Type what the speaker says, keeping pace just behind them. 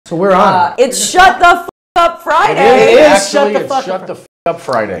So we're on. It's Shut the F Up Friday. It is Actually, Shut the it's Fuck Shut the F Up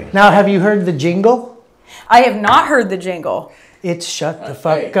Friday. Now, have you heard the jingle? I have not heard the jingle. It's Shut the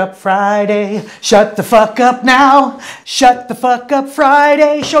Fuck Up Friday. Shut the fuck up now. Shut the fuck up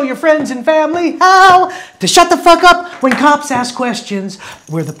Friday. Show your friends and family how to shut the fuck up when cops ask questions.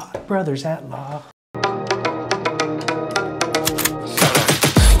 We're the Pot Brothers at Law.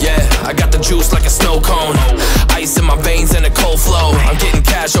 Yeah, I got the juice like a snow cone. Ice in my veins and a cold flow. I'm getting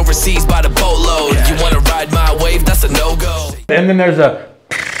cash overseas by the boatload. You wanna ride my wave? That's a no-go. And then there's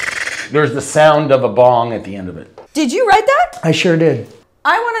the sound of a bong at the end of it. Did you write that? I sure did.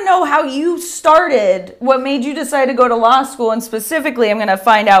 I want to know how you started, what made you decide to go to law school, and specifically I'm going to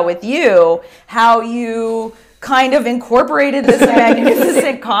find out with you how you kind of incorporated this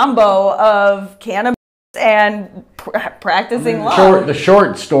magnificent combo of cannabis and practicing law. The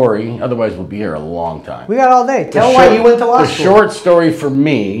short story, otherwise we'll be here a long time. We got all day. Tell why you went to law school. The short story for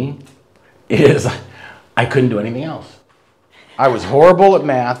me is I couldn't do anything else. I was horrible at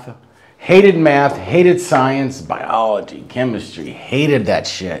math, hated science, biology, chemistry, hated that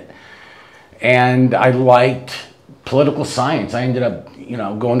shit. And I liked political science. I ended up,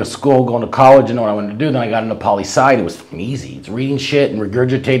 going to school, going to college, and know what I wanted to do. Then I got into poli-sci. It was easy. It's reading shit and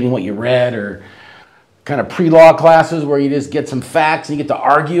regurgitating what you read, or kind of pre-law classes where you just get some facts and you get to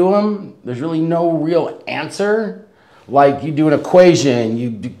argue them. There's really no real answer. Like you do an equation,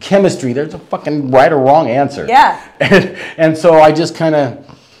 you do chemistry, there's a fucking right or wrong answer. Yeah. And so I just kind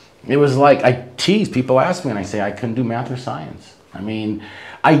of, it was like, I tease, people ask me and I say I couldn't do math or science. I mean,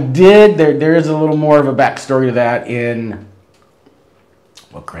 I did, there is a little more of a backstory to that in,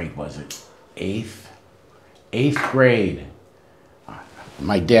 what grade was it? Eighth grade.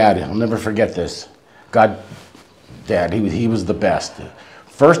 My dad, I'll never forget this. Dad, he was the best.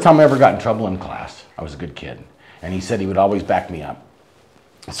 First time I ever got in trouble in class, I was a good kid. And he said he would always back me up.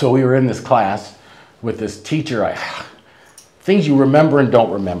 So we were in this class with this teacher, things you remember and don't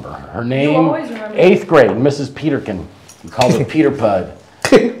remember. Her name, you always remember. 8th grade, Mrs. Peterkin. We called her Peter Pud.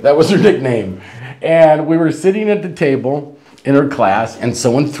 That was her nickname. And we were sitting at the table in her class and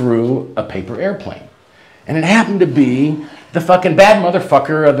someone threw a paper airplane. And it happened to be the fucking bad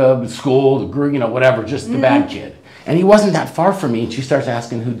motherfucker of the school, the group, whatever, just the bad kid. And he wasn't that far from me, and she starts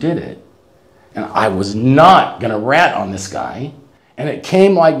asking who did it. And I was not gonna rat on this guy. And it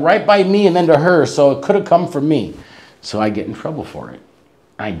came like right by me and then to her, so it could have come from me. So I get in trouble for it.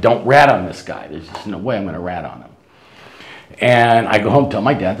 I don't rat on this guy. There's just no way I'm gonna rat on him. And I go home, tell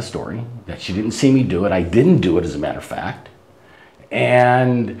my dad the story, that she didn't see me do it. I didn't do it, as a matter of fact.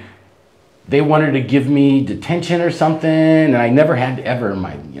 And they wanted to give me detention or something, and I never had to ever in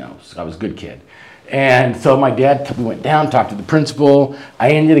my, I was a good kid. And so my dad, we went down, talked to the principal.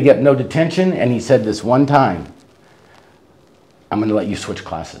 I ended up getting no detention, and he said this one time, I'm gonna let you switch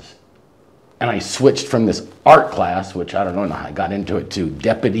classes. And I switched from this art class, which I don't know how I got into it, to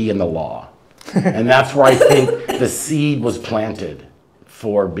deputy in the law. And that's where I think the seed was planted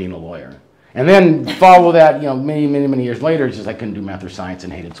for being a lawyer. And then follow that, many years later, it's just I couldn't do math or science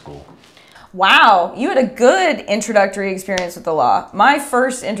and hated school. Wow, you had a good introductory experience with the law. My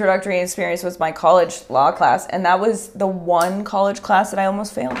first introductory experience was my college law class, and that was the one college class that I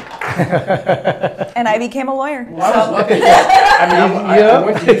almost failed. And I became a lawyer. Well, I was lucky. I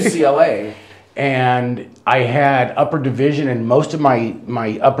went to UCLA, and I had upper division, and most of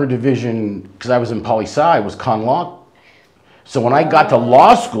my upper division, because I was in poli-sci, was con law. So when I got to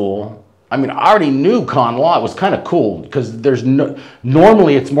law school, I already knew con law. It was kind of cool because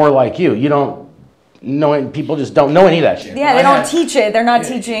normally it's more like you don't know, people just don't know any of that shit. Yeah, they don't teach it. They're not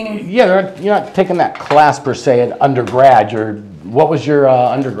teaching. Yeah, you're not taking that class per se at undergrad. What was your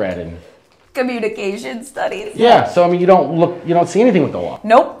undergrad in? Communication studies. Yeah, so you don't see anything with the law.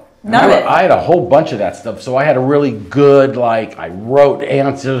 Nope, none of it. I had a whole bunch of that stuff, so I had a really good, I wrote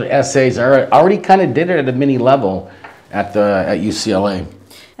answers, essays. I already kind of did it at a mini level at UCLA.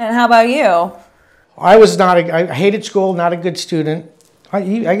 And how about you? I hated school, not a good student. I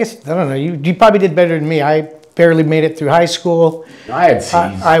guess, I don't know, you probably did better than me. I barely made it through high school. I had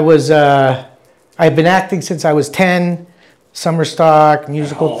C's. I've been acting since I was 10, summer stock,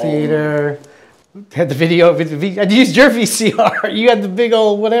 musical theater. Had the video, I used your VCR. You had the big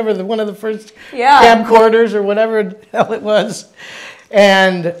old, whatever, one of the first camcorders or whatever the hell it was.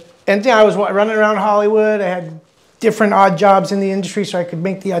 And I was running around Hollywood. I had different odd jobs in the industry so I could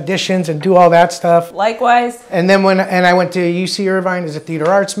make the auditions and do all that stuff. Likewise. And then I went to UC Irvine as a theater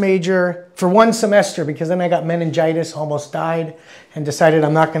arts major for one semester because then I got meningitis, almost died, and decided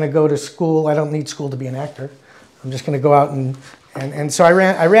I'm not going to go to school. I don't need school to be an actor. I'm just going to go out and so I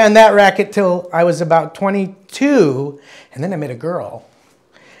ran that racket till I was about 22, and then I met a girl.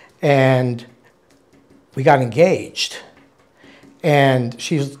 and we got engaged. And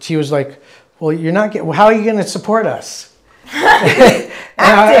she was like, well, you're not getting, well, how are you going to support us? Acting.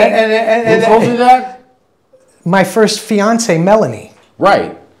 Who told you that? My first fiance, Melanie.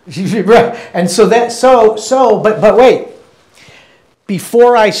 Right. And so but wait,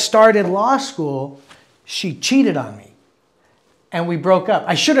 before I started law school, she cheated on me and we broke up.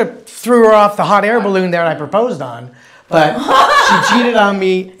 I should have threw her off the hot air balloon that I proposed on, but she cheated on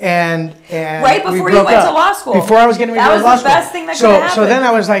me and right before we you broke went up. to law school. Before I was getting ready to go to law school. That was the best thing that could have happened. So then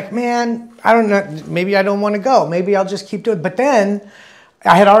I was like, man, I don't know, maybe I don't want to go. Maybe I'll just keep doing it. But then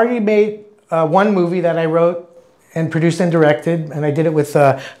I had already made one movie that I wrote and produced and directed, and I did it with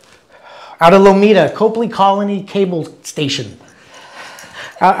out of Lomita, Copley Colony Cable Station.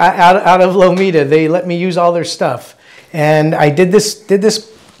 Out of Lomita, they let me use all their stuff, and I did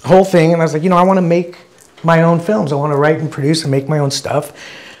this whole thing, and I was like, I want to make my own films. I want to write and produce and make my own stuff.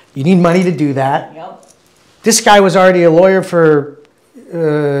 You need money to do that. Yep. This guy was already a lawyer for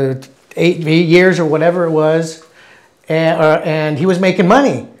 8 years or whatever it was, and he was making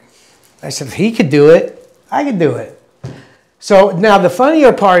money. I said, if he could do it, I could do it. So now the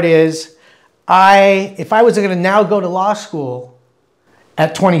funnier part is, if I was going to now go to law school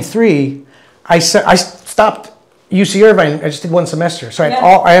at 23, I stopped UC Irvine. I just did one semester, so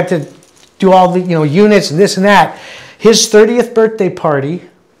I had to do all the units and this and that. His 30th birthday party,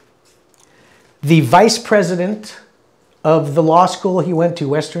 the vice president of the law school he went to,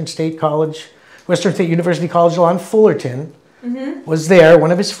 Western State University College Law in Fullerton, was there,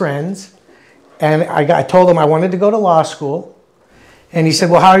 one of his friends, and I told him I wanted to go to law school, and he said,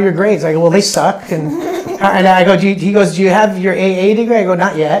 well, how are your grades? I go, well, they suck, and I go, he goes, do you have your AA degree? I go,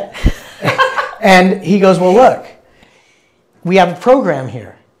 not yet. And he goes, well, look, we have a program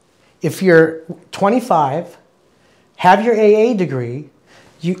here. If you're 25, have your AA degree,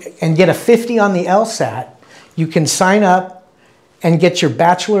 and get a 50 on the LSAT, you can sign up and get your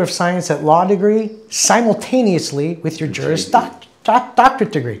Bachelor of Science at Law degree simultaneously with your Juris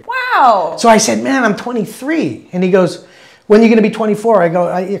Doctorate degree. Wow. So I said, man, I'm 23. And he goes, when are you going to be 24? I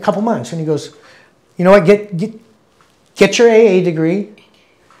go, a couple months. And he goes, you know what, get your AA degree,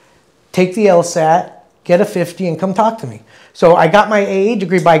 take the LSAT, get a 50, and come talk to me. So I got my AA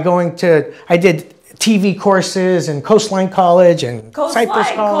degree by I did TV courses and Coastline College and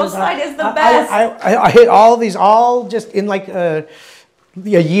Cypress College. Coastline is the best. I hit all these, all just in like a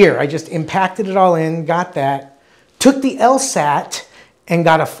year. I just impacted it all in, got that, took the LSAT, and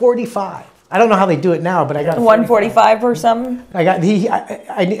got a 45. I don't know how they do it now, but I got a 145 or something. So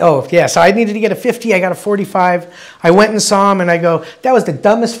I needed to get a 50. I got a 45. I went and saw him, and I go, that was the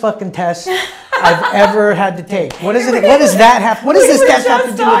dumbest fucking test I've ever had to take. What is it? What does that have? What does this test have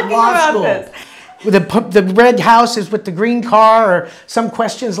to do with law school? The red house is with the green car, or some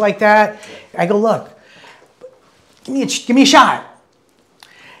questions like that. I go, look, give me a shot.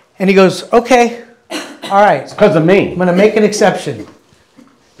 And he goes, okay, all right. It's because of me. I'm going to make an exception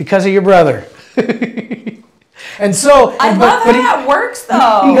because of your brother. And so I love how that works,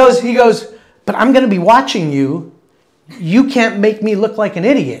 though. He goes, but I'm going to be watching you. You can't make me look like an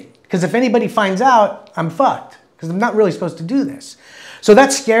idiot, because if anybody finds out, I'm fucked, because I'm not really supposed to do this. So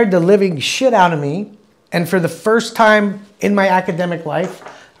that scared the living shit out of me. And for the first time in my academic life,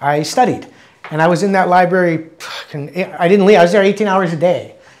 I studied. And I was in that library, I didn't leave, I was there 18 hours a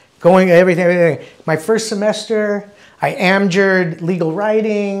day, going everything. My first semester, I amjured legal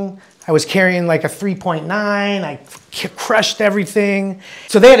writing. I was carrying like a 3.9. I crushed everything.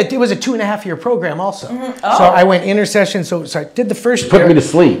 So it was a 2.5-year program also. Mm-hmm. Oh. So I went intersession. So I did the first year. Put me to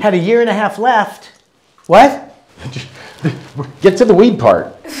sleep. Had a year and a half left. What? Get to the weed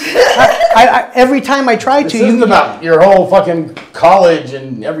part. Every time I tried this isn't about your whole fucking college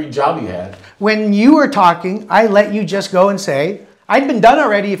and every job you had. When you were talking, I let you just go and say, I'd been done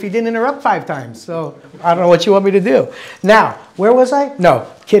already if you didn't interrupt 5 times. So I don't know what you want me to do. Now, where was I? No,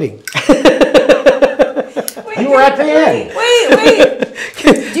 kidding. You were at the end. Wait.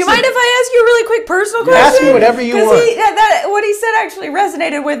 Do you mind if I ask you a really quick personal question? Ask me whatever you want. What he said actually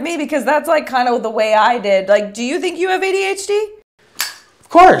resonated with me, because that's like kind of the way I did. Like, do you think you have ADHD? Of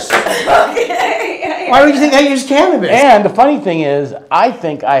course. Okay. Why would you think I use cannabis? And the funny thing is, I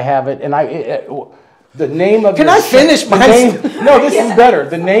think I have it, and the name of Can I finish my name? No, this is better.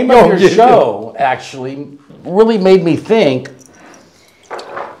 The name of your show actually really made me think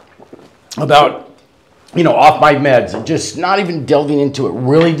about, off my meds, and just not even delving into it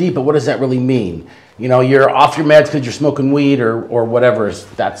really deep, but what does that really mean? You're off your meds because you're smoking weed or whatever.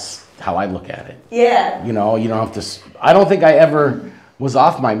 That's how I look at it. Yeah. You don't have to, I don't think I ever was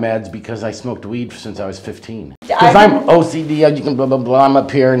off my meds because I smoked weed since I was 15. Because I'm OCD, you can blah, blah, blah, I'm up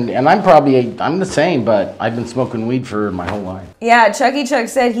here, and I'm probably, I'm the same, but I've been smoking weed for my whole life. Yeah, Chucky Chuck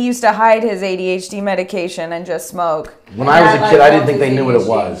said he used to hide his ADHD medication and just smoke. When I was a kid, I didn't think they knew what it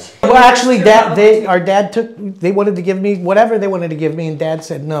was. Well, actually, our dad they wanted to give me whatever they wanted to give me, and Dad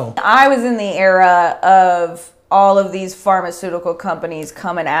said no. I was in the era of all of these pharmaceutical companies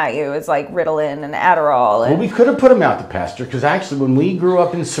coming at you. It's like Ritalin and Adderall. And Well, we could have put them out to pasture, because actually when we grew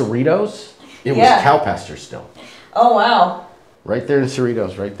up in Cerritos, it was cow pasture still. Oh, wow. Right there in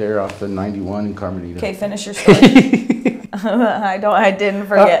Cerritos, right there off the 91 in Carmenita. Okay, finish your story. I didn't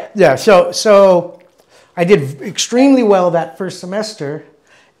forget. Yeah, so I did extremely well that first semester,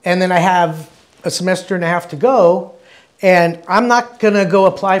 and then I have a semester and a half to go, and I'm not gonna go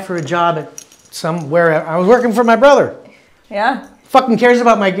apply for a job at somewhere. I was working for my brother. Yeah. Fucking cares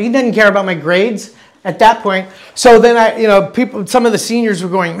about he didn't care about my grades at that point. So then some of the seniors were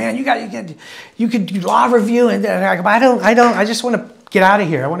going, man, you could do law review, and I go, I just want to get out of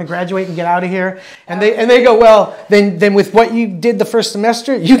here. I want to graduate and get out of here. And they go, well, then with what you did the first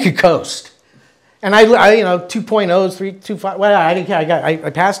semester, you could coast. And I 2.0s, 3.25. Well, I didn't care. I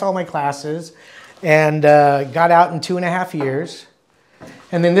passed all my classes, and got out in 2.5 years.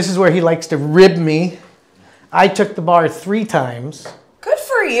 And then this is where he likes to rib me. I took the bar 3 times. Good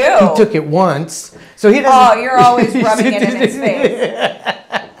for you. He took it once. So he doesn't. Oh, you're always rubbing it in his face.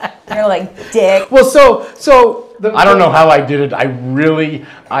 You're like, dick. Well, so I don't know how I did it. I don't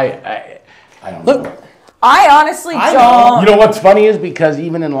know. I honestly don't. You know what's funny is because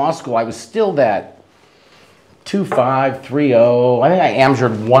even in law school, I was still that 2.5, 3.0. I think I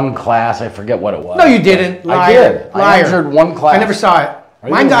amajured one class. I forget what it was. No, you didn't. Liar. I did. Liar. I amajured one class. I never saw it.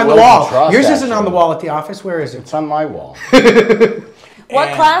 Mine's on the wall. Yours isn't on the wall at the office. Where is it? It's on my wall.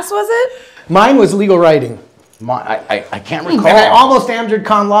 What class was it? Mine was legal writing. I can't recall. And I almost amajured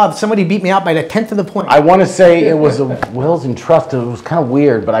con law. Somebody beat me out by the 10th of the point. I want to say it was a wills and trust. It was kind of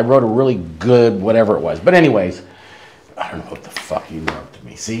weird, but I wrote a really good whatever it was. But anyways, I don't know what the fuck you wrote to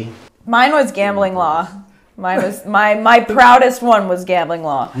me. See? Mine was gambling law. Mine was my proudest one was gambling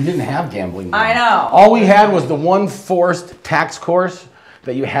law. We didn't have gambling law. I know. All we had was the one forced tax course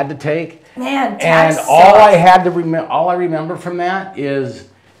that you had to take. Man, tax and all I had to all I remember from that is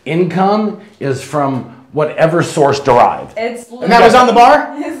income is from whatever source derived. And that was on the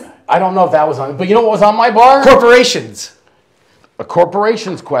bar? I don't know if that was on, but you know what was on my bar? Corporations. A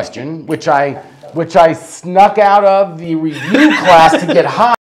corporations question, which I snuck out of the review class to get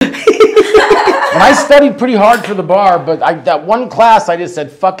high. And I studied pretty hard for the bar, but that one class I just said,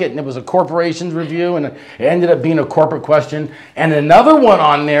 fuck it, and it was a corporations review, and it ended up being a corporate question. And another one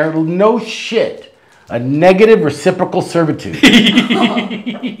on there, no shit, a negative reciprocal servitude.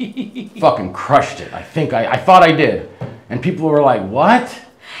 Fucking crushed it. I thought I did. And people were like, what?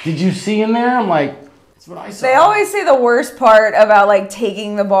 Did you see in there? I'm like, that's what I saw. They always say the worst part about like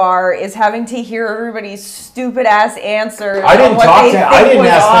taking the bar is having to hear everybody's stupid ass answers. I didn't talk to I didn't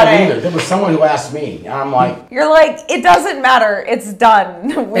ask them either. There was someone who asked me. And I'm like, you're like, it doesn't matter. It's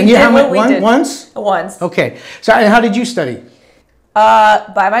done. And you have once? Once. Okay. So how did you study?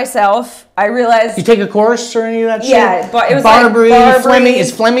 By myself. I realized. You take a course or any of that shit? Yeah, but it was Barbary, like Fleming.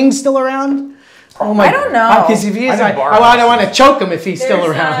 Is Fleming still around? Oh my! I don't know. Because if he is, I don't want to choke him if he's still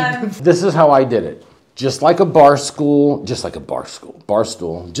around. This is how I did it. Just like a bar stool, just like a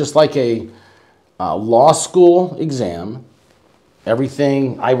law school exam,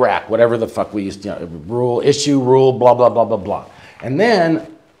 everything, IRAC, whatever the fuck we used to, rule, blah, blah, blah, blah, blah. And then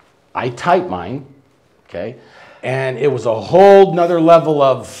I typed mine, okay? And it was a whole nother level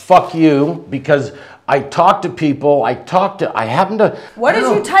of fuck you, because I talked to people, I happened to... What did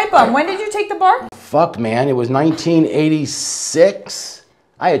you type on? When did you take the bar? Fuck, man, it was 1986.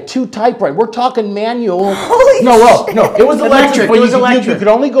 I had 2 typewriters. We're talking manual. Holy no, it was electric. It was electric. You could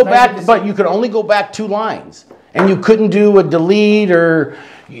only go back, but you could only go back 2 lines, and you couldn't do a delete or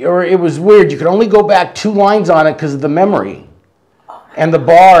it was weird. You could only go back 2 lines on it because of the memory and the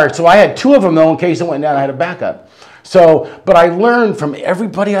bar. So I had 2 of them though in case it went down. I had a backup. So, but I learned from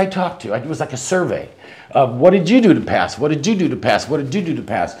everybody I talked to. It was like a survey. What did you do to pass? What did you do to pass? What did you do to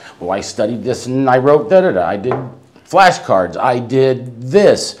pass? Well, I studied this and I wrote da-da-da. I did flashcards. I did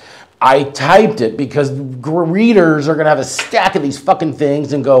this. I typed it because readers are going to have a stack of these fucking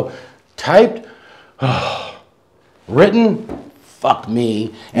things and go, typed, written, fuck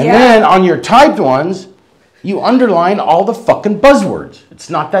me. And then on your typed ones, you underline all the fucking buzzwords. It's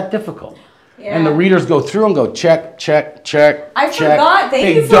not that difficult. Yeah. And the readers go through and go check, check, check, I check. forgot.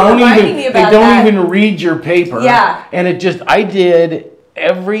 Thank you for reminding me about that. They don't even read your paper. Yeah. And I did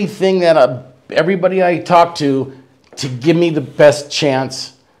everything that everybody I talked to give me the best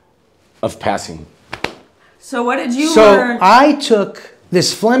chance of passing. So what did you So learn? I took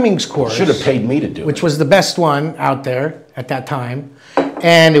this Fleming's course. Should have paid me to do it. Which was the best one out there at that time.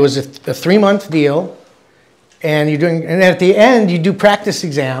 And it was a 3-month deal. And at the end, you do practice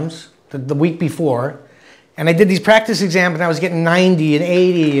exams the week before. And I did these practice exams, and I was getting 90 and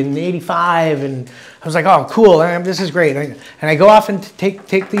 80 and 85, and I was like, "Oh, cool! This is great." And I go off and take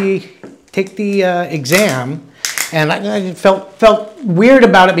the exam, and I felt weird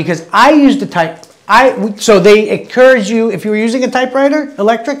about it because I used a type. So they encourage you, if you were using a typewriter,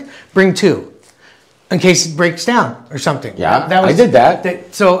 electric, bring 2, in case it breaks down or something. Yeah, I did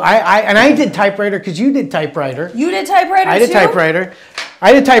that. So I did typewriter because you did typewriter. You did typewriter I did too? typewriter.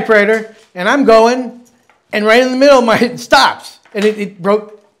 I did typewriter, and I'm going. And right in the middle, it stops, and it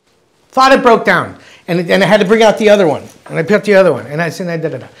broke. Thought it broke down, and I had to bring out the other one, and I picked the other one, and I said,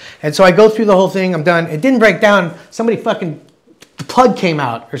 and so I go through the whole thing. I'm done. It didn't break down. Somebody the plug came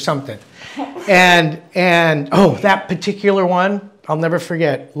out or something, and that particular one, I'll never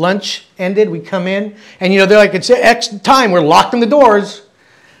forget. Lunch ended. We come in, and they're like, it's X time. We're locking the doors.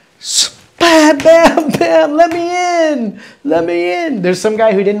 Bam, bam, bam, let me in. There's some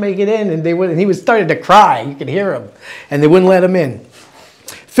guy who didn't make it in, and he was starting to cry. You could hear him, and they wouldn't let him in.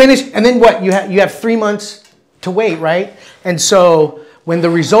 Finished, and then what? You have 3 months to wait, right? And so when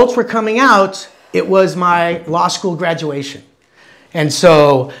the results were coming out, it was my law school graduation. And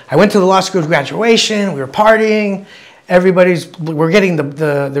so I went to the law school graduation, we were partying, we're getting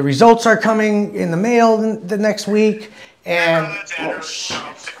the results are coming in the mail the next week, and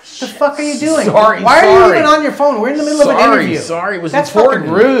what the fuck are you doing? Sorry. Why are you even on your phone? We're in the middle of an interview. Sorry, it was That's important.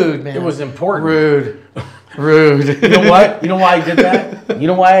 fucking rude, man. It was important. Rude. You know what? You know why I did that? You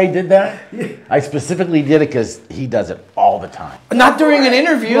know why I did that? I specifically did it because he does it all the time. Not during an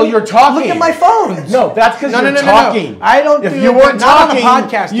interview. Well, you're talking. Look at my phone. No, that's because you're talking. No. I don't. If you weren't talking, on a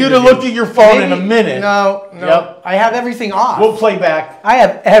podcast you'd have looked at your phone in a minute. No. Yep. I have everything off. We'll play back. I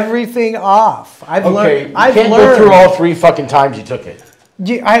have everything off. I've learned. You can't go through all 3 fucking times you took it.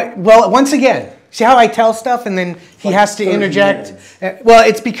 Well, once again, see how I tell stuff and then he has to interject? Well,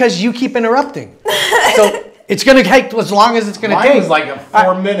 it's because you keep interrupting. So it's going to take as long as it's going to take. Mine was like a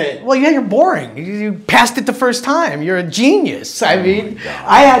 4-minute. Well, yeah, you're boring. You passed it the first time. You're a genius. I mean,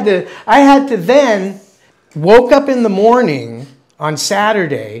 I had to then woke up in the morning on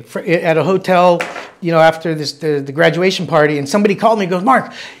Saturday at a hotel, after the graduation party, and somebody called me and goes,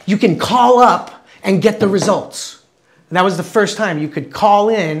 "Mark, you can call up and get the results." And that was the first time you could call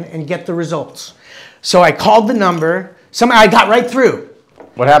in and get the results. So I called the number. I got right through.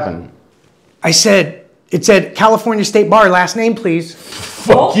 What happened? It said California State Bar, last name, please.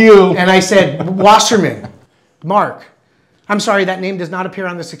 Fuck you. And I said, Wasserman, Mark. I'm sorry, that name does not appear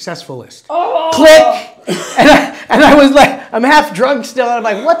on the successful list. Oh. Click. And I was like, I'm half drunk still. And I'm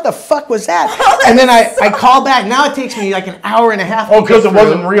like, what the fuck was that? And then I call back. Now it takes me like an hour and a half. Oh, because it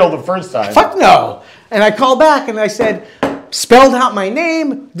wasn't real the first time. Fuck no. And I called back and I said, spelled out my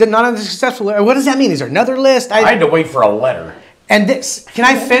name, not on the successful list. What does that mean? Is there another list? I had to wait for a letter. And can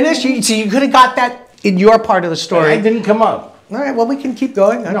I finish? So you could have got that in your part of the story. It didn't come up. All right, well, we can keep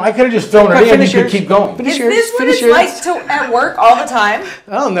going. No, I could have just thrown it in. You could keep going. Is this what it's like at work all the time?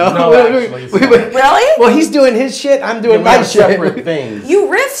 Oh, no. No, actually. Really? Well, he's doing his shit. I'm doing my shit. Separate things. You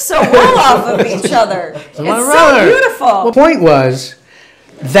riff so well off of each other. It's so beautiful. Well, the point was,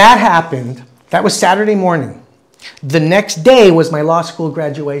 that happened. That was Saturday morning. The next day was my law school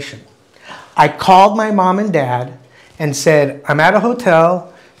graduation. I called my mom and dad and said, I'm at a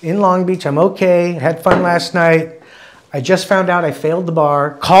hotel in Long Beach. I'm okay. Had fun last night. I just found out I failed the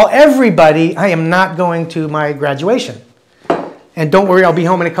bar. Call everybody. I am not going to my graduation. And don't worry, I'll be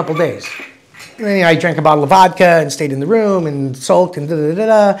home in a couple days. And then I drank a bottle of vodka and stayed in the room and sulked and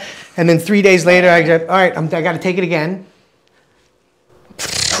da-da-da-da. And then 3 days later, I said, all right, I got to take it again.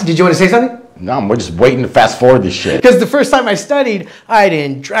 Did you want to say something? No, we're just waiting to fast forward this shit. Because the first time I studied, I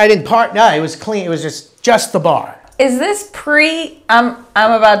didn't part. No, it was clean. It was just the bar. Is this pre? I'm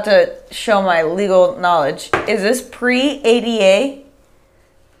about to show my legal knowledge. Is this pre-ADA?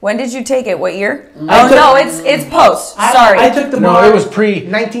 When did you take it? What year? It's post. Sorry. I took the bar. No, it was pre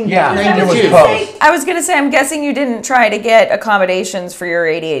 1992. Yeah, it was post. I was gonna say. I'm guessing you didn't try to get accommodations for your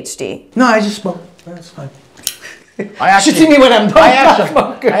ADHD. No, I just smoked. That's fine. I actually, you should see me when I'm done.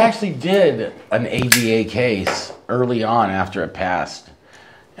 I actually did an ADA case early on after it passed.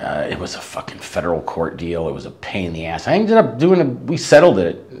 It was a fucking federal court deal. It was a pain in the ass. I ended up we settled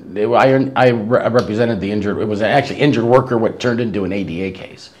it. I represented the injured. It was actually injured worker. What turned into an ADA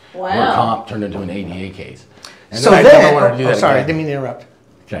case. Wow. Or comp turned into an ADA case. And So then I never wanted to do that sorry, I again. didn't mean to interrupt.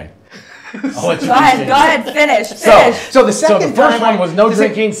 Okay. Oh, it's Go ahead, finish. So the second first time one was no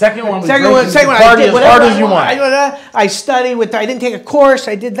drinking. Second one was second drinking. one, Party I did as whatever hard as you want. I studied with. I didn't take a course.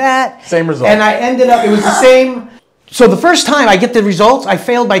 I did that. Same result. And I ended up. It was the same. So the first time I get the results, I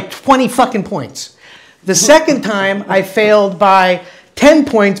failed by 20 fucking points. The second time I failed by 10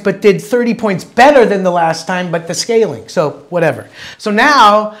 points, but did 30 points better than the last time, but the scaling. So whatever. So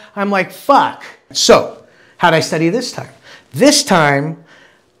now I'm like, fuck. So how'd I study this time? This time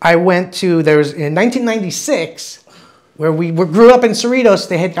I went to, there was in 1996, where we grew up in Cerritos,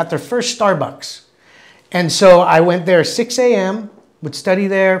 they had got their first Starbucks. And so I went there 6 a.m., would study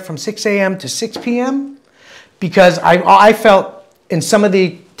there from 6 a.m. to 6 p.m. because I felt in some of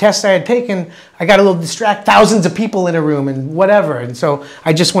the tests I had taken, I got a little distracted, thousands of people in a room and whatever. And so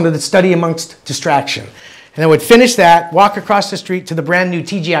I just wanted to study amongst distraction. And I would finish that, walk across the street to the brand new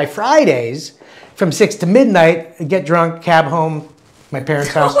TGI Fridays from 6 to midnight, get drunk, cab home, my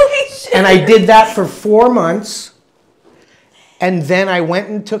parents' house. And I did that for 4 months. And then I went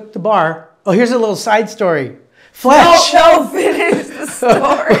and took the bar. Oh, here's a little side story. Fletch. No, finish the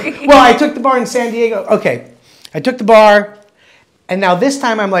story. Well, I took the bar in San Diego. Okay, I took the bar. And now this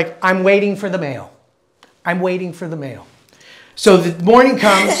time I'm like, I'm waiting for the mail. I'm waiting for the mail. So the morning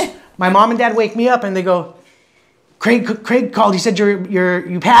comes, my mom and dad wake me up and they go, Craig called, he said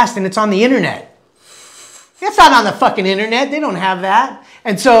you passed and it's on the internet. It's not on the fucking internet. They don't have that.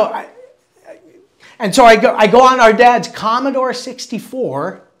 And so I go on our dad's Commodore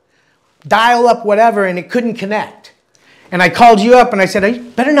 64, dial up whatever, and it couldn't connect. And I called you up and I said, you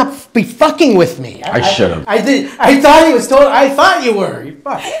better not be fucking with me. I should have. I did. I thought he was told. I thought you were.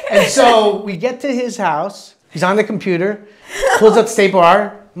 And so we get to his house. He's on the computer, pulls up State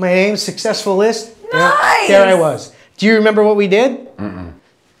Bar. My name, successful list. Nice. There I was. Do you remember what we did? Mm-mm.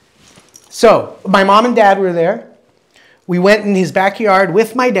 So my mom and dad were there. We went in his backyard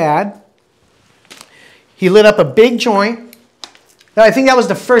with my dad. He lit up a big joint. I think that was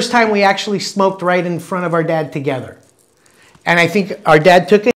the first time we actually smoked right in front of our dad together. And I think our dad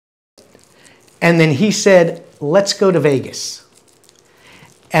took it. And then he said, let's go to Vegas.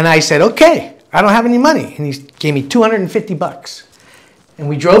 And I said, okay, I don't have any money. And he gave me $250. And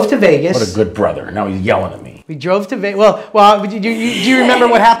we drove to Vegas. What a good brother. Now he's yelling at me. We drove to Vegas. Well, do you remember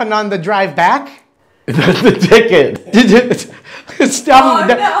what happened on the drive back? The ticket.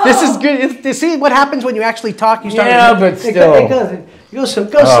 No. This is good. See what happens when you actually talk? You start. Yeah, but still. It goes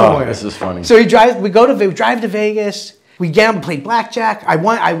somewhere. This is funny. So we drive to Vegas. We gambled, played blackjack. I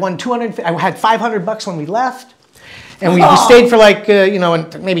won 200. I had $500 when we left, and we stayed for like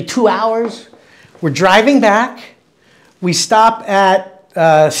maybe 2 hours. We're driving back. We stop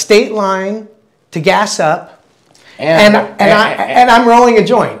at State Line to gas up, and I'm rolling a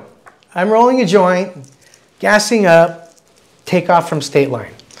joint. I'm rolling a joint, gassing up, take off from State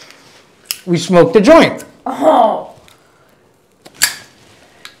Line. We smoked a joint. Oh.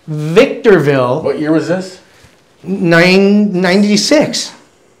 Victorville. What year was this? 96.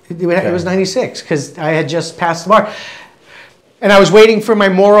 It was 96 because I had just passed the bar. And I was waiting for my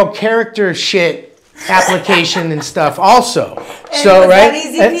moral character shit application and stuff also. And so, right?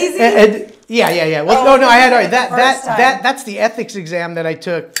 That easy peasy? Yeah. Well, no, I had that's the ethics exam that I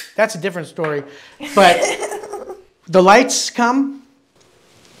took. That's a different story. But the lights come.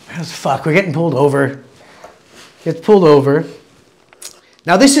 Fuck, we're getting pulled over. Get pulled over.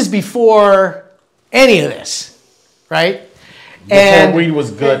 Now this is before any of this, right? Before weed was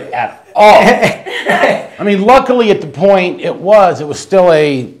good at all. I mean, luckily at the point it was still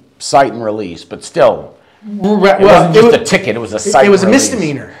a cite and release, but still. It wasn't just a ticket, it was a cite. It was a release.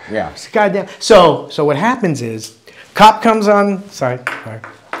 misdemeanor. Yeah. Goddamn. So what happens is, cop comes on, sorry.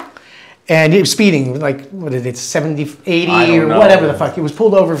 And he was speeding, like, what is it, 70, 80 or whatever the fuck. He was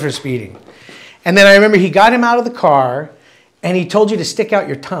pulled over for speeding. And then I remember he got him out of the car and he told you to stick out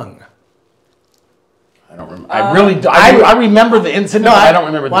your tongue. I don't remember. I remember the incident, but I don't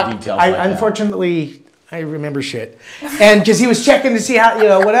remember the details. Unfortunately, I remember shit. And because he was checking to see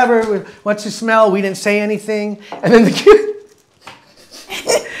how, whatever, what's the smell? We didn't say anything. And then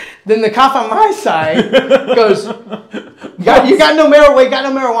the cop on my side goes, you got no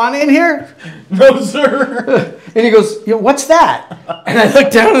marijuana in here? No, sir. And he goes, what's that? And I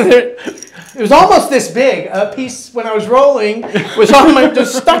looked down at it. It was almost this big. A piece when I was rolling was on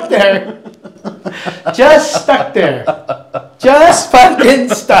just stuck there. Just stuck there. Just fucking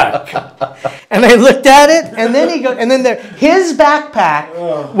stuck. And I looked at it, and then his backpack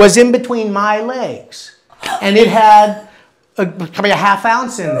was in between my legs. And it had probably a half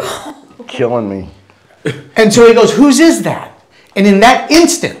ounce in there. Killing me. And so he goes, whose is that? And in that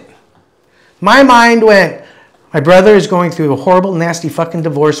instant, my mind went, My brother is going through a horrible, nasty fucking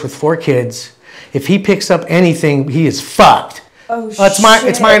divorce with 4 kids. If he picks up anything, he is fucked. Oh,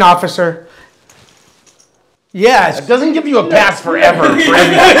 It's mine, officer. Yes. It doesn't give you a pass forever.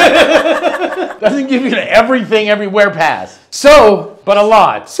 Doesn't give you an everything, everywhere pass. So, but a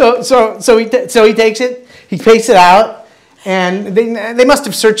lot. So he takes it. He takes it out, and they must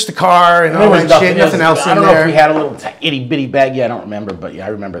have searched the car and all that shit. Nothing else in there. I don't know if we had a little itty bitty bag. Yeah, I don't remember, but yeah, I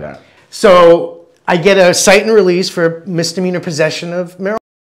remember that. So I get a cite and release for misdemeanor possession of marijuana.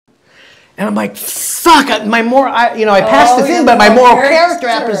 And I'm like, fuck, I passed the thing, but my moral character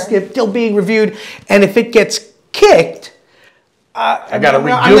app is still being reviewed. And if it gets kicked, I'm going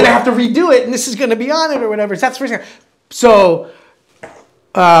to have to redo it, and this is going to be on it or whatever. So that's the first thing. So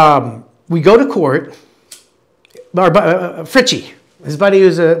we go to court. Fritchie, his buddy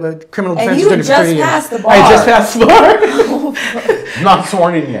who's a criminal defense attorney for 30 years. Passed the bar. I just passed the bar. Not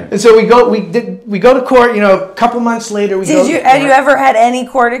sworn in yet. And so we go to court. A couple months later, Had you ever had any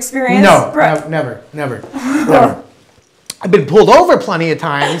court experience? No, never. I've been pulled over plenty of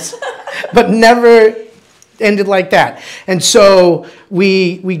times, but never ended like that. And so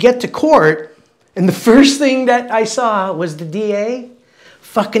we get to court, and the first thing that I saw was the DA,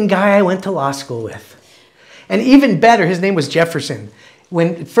 fucking guy I went to law school with. And even better, his name was Jefferson.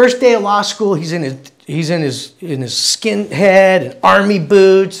 When first day of law school, he's in his skinhead and army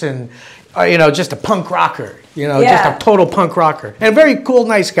boots and just a punk rocker, just a total punk rocker, and a very cool,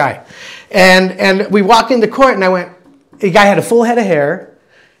 nice guy. And we walk into court, and the guy had a full head of hair,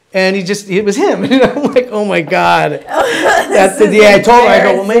 and it was him. And I'm like, oh my God. That's the DA. I told him, I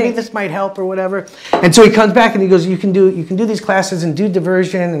go, well, maybe this might help or whatever. And so he comes back and he goes, you can do these classes and do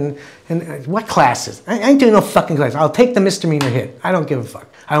diversion and what classes? I ain't doing no fucking classes. I'll take the misdemeanor hit. I don't give a fuck.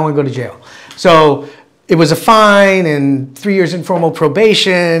 I don't want to go to jail. So it was a fine and 3 years informal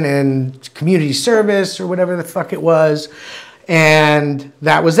probation and community service or whatever the fuck it was. And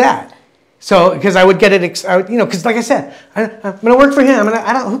that was that. So, because I would get it, because like I said, I'm going to work for him.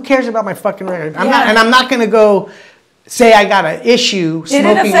 Who cares about my fucking record? I'm not going to go say I got an issue smoking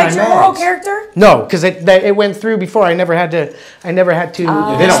my meds. Did it affect your moral character? No, because it went through before. I never had to. They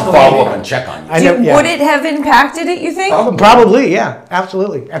don't follow up and check on you. Would it have impacted it, you think? Probably, yeah,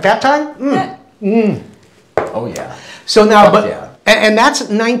 absolutely. At that time? Oh, yeah. So now, and that's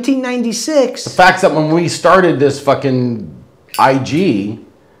 1996. The fact that when we started this fucking IG,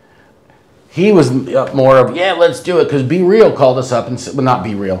 he was more of, let's do it, because Be Real called us up and said, well, not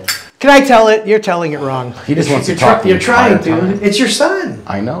Be Real. Can I tell it? You're telling it wrong. He just wants to talk to you. You're trying to. It's your son.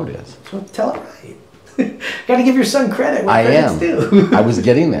 I know it is. So tell it right. Got to give your son credit. I am. I was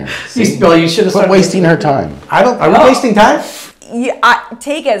getting there. You should have started wasting her time. Are we wasting time? Yeah,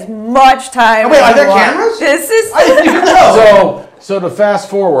 take as much time. Wait, are there cameras? This is. I didn't even know. So to fast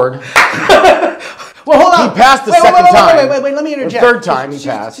forward. Well, hold on. He passed the second time. Wait, let me interject. The third time he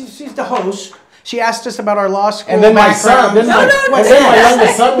passed. She's the host. She asked us about our law school. And then my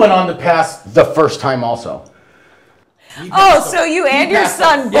youngest son went on to pass the first time also. So you and your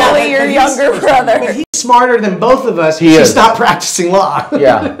son bully your younger brother. But he's smarter than both of us. He stopped practicing law.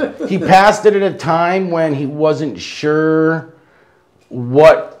 Yeah. He passed it at a time when he wasn't sure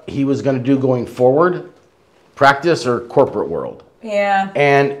what he was going to do going forward, practice or corporate world. Yeah.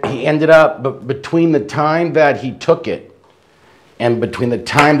 And he ended up, but between the time that he took it and between the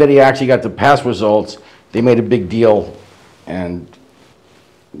time that he actually got the pass results, they made a big deal. And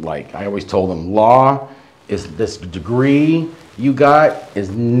like I always told him, law is this degree you got is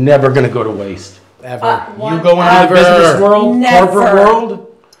never going to go to waste. Ever. You go into the business world, corporate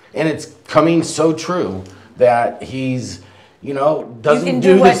world, and it's coming so true that he's, doesn't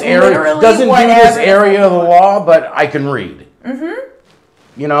do this area of the law, but I can read. Mm-hmm.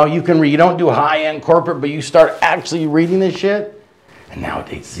 You can read. You don't do high-end corporate, but you start actually reading this shit. And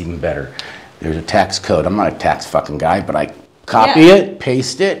nowadays it's even better. There's a tax code. I'm not a tax fucking guy, but I copy it,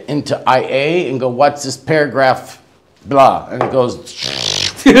 paste it into IA, and go, what's this paragraph? Blah. And it goes.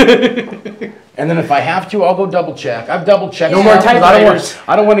 And then if I have to, I'll go double check. I've double checked. No more typewriters.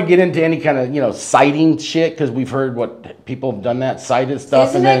 I don't want to get into any kind of citing shit, because we've heard what people have done that cited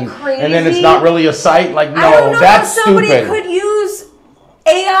stuff. Isn't it crazy? And then it's not really a cite. Like, no, I don't know that's how somebody stupid. could use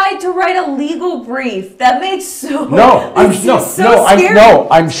AI to write a legal brief. That makes so. I'm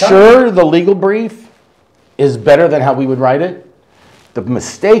sure the legal brief is better than how we would write it. The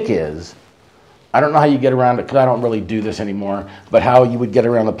mistake is, I don't know how you get around it, because I don't really do this anymore, but how you would get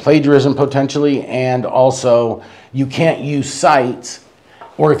around the plagiarism potentially, and also you can't use cites,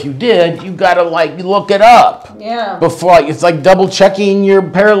 or if you did, you gotta look it up. Yeah. Before, it's like double checking your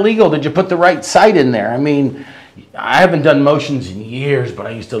paralegal. Did you put the right cite in there? I mean, I haven't done motions in years, but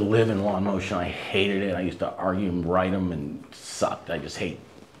I used to live in lawn motion. I hated it. I used to argue and write them and sucked. I just hate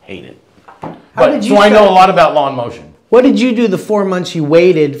it. But, so I know a lot about lawn motion. What did you do the 4 months you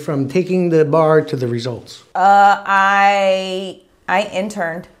waited from taking the bar to the results? I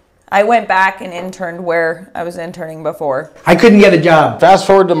interned. I went back and interned where I was interning before. I couldn't get a job. Fast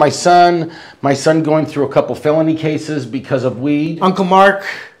forward to my son going through a couple felony cases because of weed. Uncle Mark.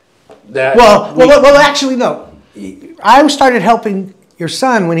 Well, actually, no. I started helping your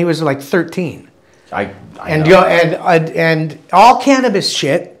son when he was like 13. And all cannabis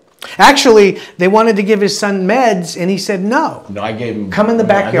shit. Actually, they wanted to give his son meds, and he said no. No, I gave him. Come in the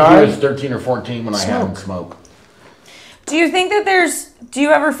backyard. I think he was 13 or 14 when I had him smoke. Do you think that do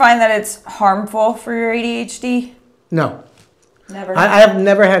you ever find that it's harmful for your ADHD? No. Never. I have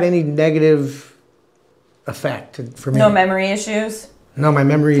never had any negative effect for me. No memory issues? No, my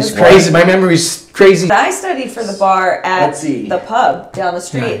memory is crazy. My memory is crazy. I studied for the bar at the pub down the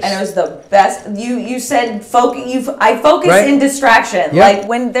street, and it was the best. You said I focus in distraction. Yep. Like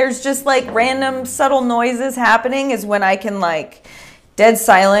when there's just like random subtle noises happening is when I can like dead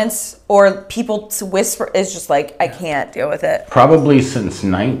silence or people to whisper. It's just like I can't deal with it. Probably since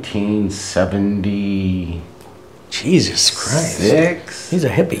 1970. Jesus Christ. 6. He's a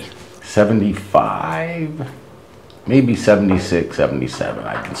hippie. 75. Maybe 76, 77.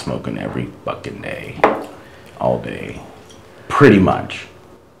 I've been smoking every fucking day. All day. Pretty much.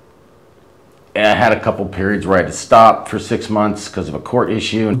 And I had a couple periods where I had to stop for 6 months because of a court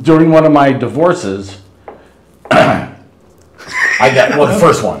issue. And during one of my divorces, the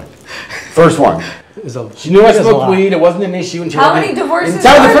first one. She knew I smoked weed. It wasn't an issue until... How many divorces the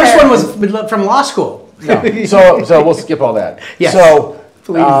first one was from law school. No. So we'll skip all that. Yes. So,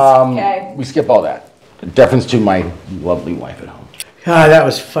 okay. We skip all that. Deference to my lovely wife at home. God, that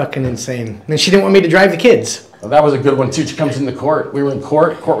was fucking insane. And she didn't want me to drive the kids. Well, that was a good one too. She comes in the court. We were in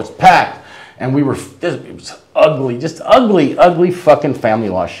court. Court was packed, and it was ugly, just ugly fucking family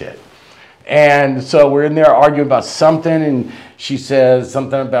law shit. And so we're in there arguing about something, and she says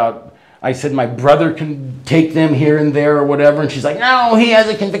something about. I said my brother can take them here and there or whatever, and she's like, no, he has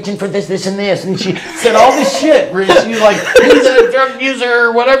a conviction for this, this, and this, and she said all this shit. Where she's like, he's a drug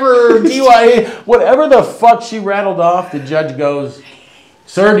user, whatever, DUI, whatever the fuck she rattled off. The judge goes,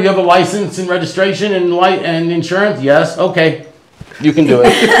 sir, do you have a license and registration and insurance? Yes. Okay, you can do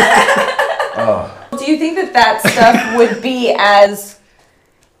it. Do you think that stuff would be as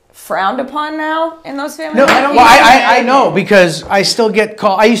frowned upon now in those families? No, I know because I still get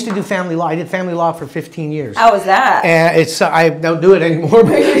called. I used to do family law. I did family law for 15 years. How was that? And I don't do it anymore.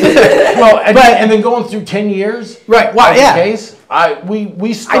 And then going through 10 years, right? Well, yeah. Case,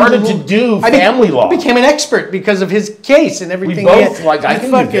 we started to do family law. I became an expert because of his case and everything. We both I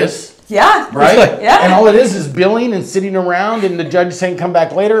can do this. Yeah. Right? Yeah. And all it is billing and sitting around and the judge saying come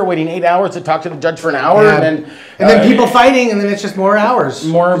back later, waiting 8 hours to talk to the judge for an hour. Yeah. And then people fighting, and then it's just more hours.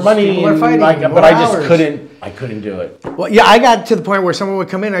 More money. People are fighting. But I just couldn't do it. Well, yeah, I got to the point where someone would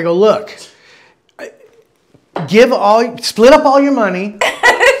come in and I go, look, split up all your money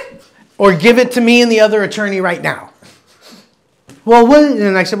or give it to me and the other attorney right now. Well,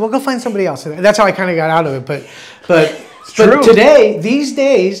 and I said, well, go find somebody else. And that's how I kind of got out of it. But these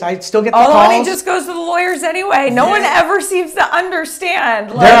days, I still get the calls. Money just goes to the lawyers anyway. No one ever seems to understand.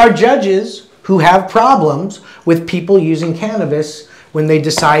 There are judges who have problems with people using cannabis when they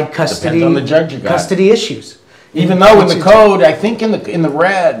decide custody. Depends on the judge you got. Custody issues. Even though in the code, I think in the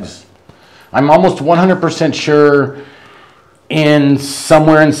regs, I'm almost 100% sure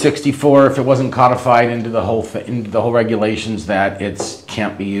somewhere in 64, if it wasn't codified into the whole regulations, that it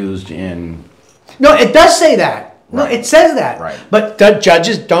can't be used in. No, it does say that. No, Right. it says that. Right. But the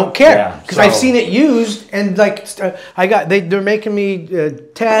judges don't care because Yeah, I've seen it used, and they're making me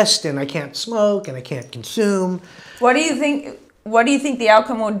test, and I can't smoke, and I can't consume. What do you think? What do you think the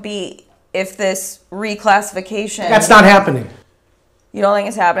outcome would be if this reclassification? That's not happening. You don't think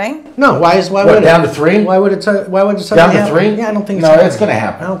it's happening? No. Why would it down to 3? Why would it suddenly Down to happen? 3? Yeah, I don't think it's it's going to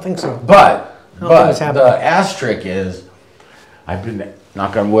happen. I don't think so. But it's happening. the asterisk is, I've been,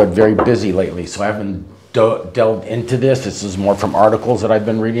 knock on wood, very busy lately, so I haven't delved into this. This is more from articles that I've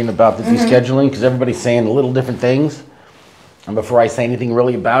been reading about the descheduling, because everybody's saying little different things. And before I say anything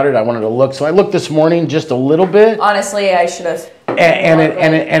really about it, I wanted to look. So I looked this morning just a little bit. Honestly, I should have.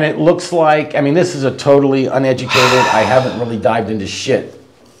 And it looks like, I mean, this is a totally uneducated, I haven't really dived into shit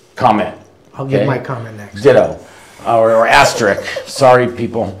comment. I'll give my comment next. Ditto. Or asterisk. Sorry,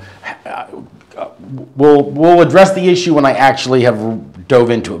 people. We'll address the issue when I actually have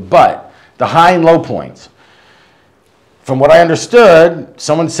dove into it. But the high and low points. From what I understood,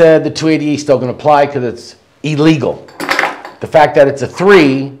 someone said the 280 is still going to apply because it's illegal. The fact that it's a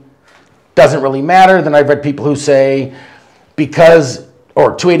 3 doesn't really matter. Then I've read people who say because,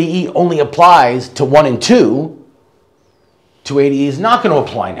 or 280E only applies to 1 and 2, 280E is not going to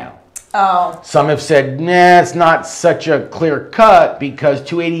apply now. Oh. Some have said, nah, it's not such a clear cut because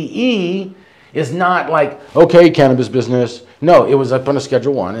 280E is not like, okay, cannabis business. No, it was up on a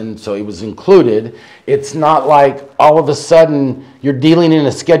Schedule 1, and so it was included. It's not like all of a sudden you're dealing in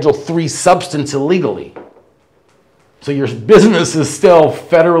a Schedule 3 substance illegally. So your business is still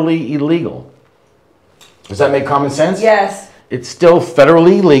federally illegal. Does that make common sense? Yes. It's still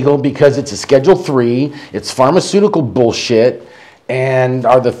federally illegal because it's a Schedule 3. It's pharmaceutical bullshit. And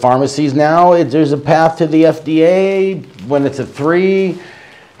are the pharmacies now, there's a path to the FDA when it's a 3.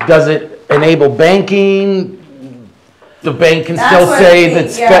 Does it enable banking? The bank can still say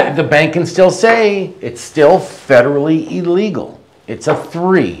that the bank can still say it's still federally illegal. It's a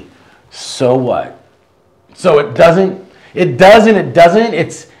 3. So what? So it doesn't.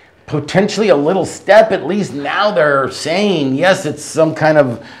 It's potentially a little step. At least now they're saying yes, it's some kind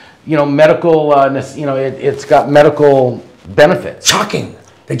of, medical. It's got medical benefits. Shocking.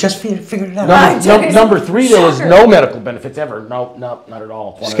 They just figured it out. Number 3, there was no medical benefits ever. No, not at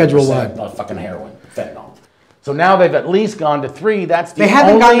all. Schedule 1. Not fucking heroin, fentanyl. So now they've at least gone to 3. That's the They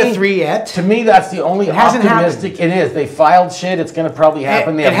haven't gone to 3 yet. To me, that's the only optimistic. It is. They filed shit. It's going to probably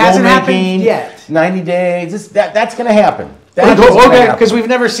happen. They have hasn't happened yet. 90 days. That's going to happen. Okay, because we've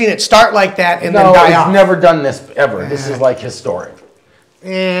never seen it start like that and then die off. No, it's never done this ever. This is like historic.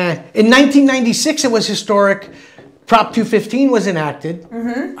 In 1996, it was historic. Prop 215 was enacted.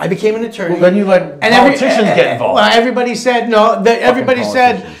 Mm-hmm. I became an attorney. Well, then you let politicians get involved. Well, everybody said no. Everybody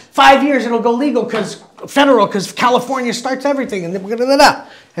said 5 years it'll go legal because California starts everything, and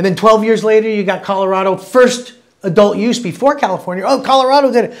then 12 years later you got Colorado first adult use before California. Oh,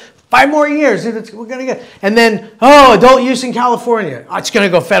 Colorado did it. 5 more years. We're gonna get, and then adult use in California. Oh, it's gonna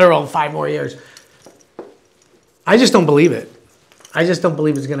go federal in 5 more years. I just don't believe it. I just don't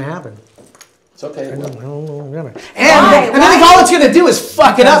believe it's gonna happen. It's okay. And then all it's going to do is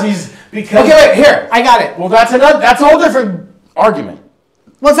fuck it up. Okay, wait, here, I got it. Well, that's a whole different argument.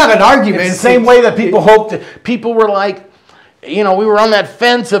 Well, it's not an argument. It's the same way that people hoped. People were like, we were on that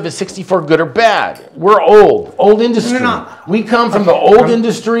fence of is 64 good or bad. We're old industry. We come from the old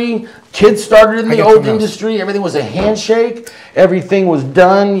industry. Kids started in the old industry. Everything was a handshake. Everything was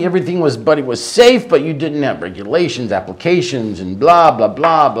done. But it was safe, but you didn't have regulations, applications, and blah, blah,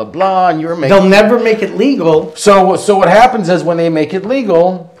 blah, blah, blah. And you were making. They'll never make it legal. So what happens is when they make it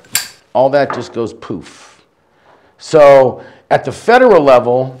legal, all that just goes poof. So at the federal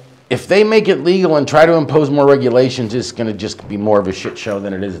level, if they make it legal and try to impose more regulations, it's going to just be more of a shit show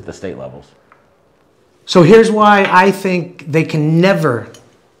than it is at the state levels. So here's why I think they can never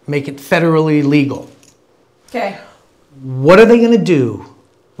make it federally legal. Okay. What are they going to do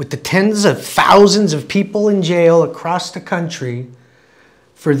with the tens of thousands of people in jail across the country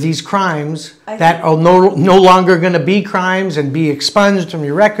for these crimes that are no longer going to be crimes and be expunged from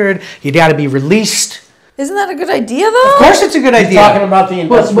your record? You got to be released. Isn't that a good idea, though? Of course it's a good idea. He's talking about the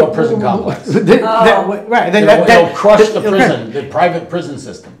industrial prison complex. Right. They'll crush the prison, the private prison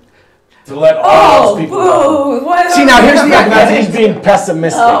system. To let all those people go. See, now here's the idea. He's being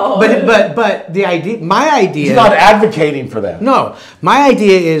pessimistic. But the idea, my idea... He's not advocating for that. No. My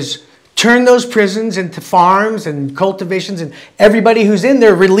idea is turn those prisons into farms and cultivations, and everybody who's in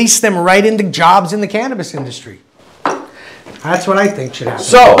there, release them right into jobs in the cannabis industry. That's what I think should happen.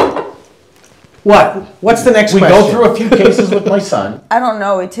 So... What's the next question? We go through a few cases with my son. I don't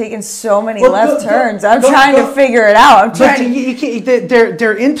know. We've taken so many left turns. I'm trying to figure it out.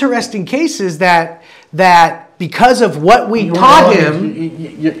 They're interesting cases that because of what we taught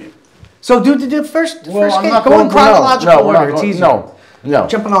him. So do the first case. Go in chronological order. It's easy. No.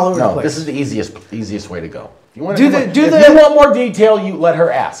 Jumping all over the place. This is the easiest way to go. If you want more detail, you let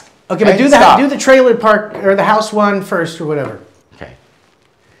her ask. Okay, but do the trailer park or the house one first or whatever.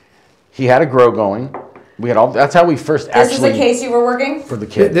 He had a grow going. We had all. That's how we first actually. This is the case you were working for the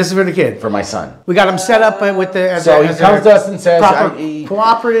kid. This is for the kid. For my son. We got him set up with the. So he comes to us and says,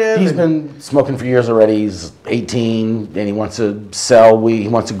 cooperative. He's been smoking for years already. He's 18 and he wants to sell weed. He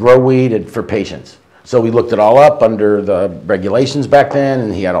wants to grow weed for patients. So we looked it all up under the regulations back then,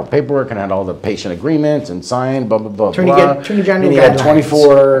 and he had all the paperwork and had all the patient agreements and signed. Blah blah blah. Attorney General. And he had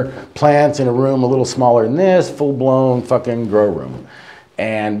 24 plants in a room, a little smaller than this, full blown fucking grow room.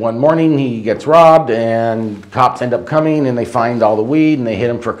 And one morning he gets robbed, and cops end up coming, and they find all the weed, and they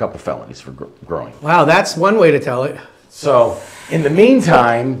hit him for a couple felonies for growing. Wow, that's one way to tell it. So in the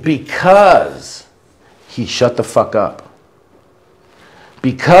meantime, because he shut the fuck up,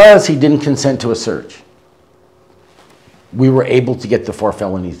 because he didn't consent to a search, we were able to get the 4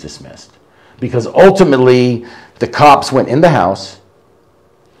 felonies dismissed. Because ultimately, the cops went in the house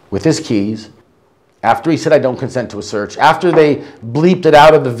with his keys, after he said, I don't consent to a search, after they bleeped it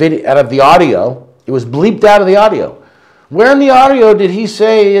out of the video, out of the audio. It was bleeped out of the audio. Where in the audio did he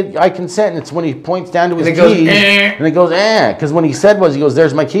say, I consent? And it's when he points down to his keys, and it goes, because when he said he goes,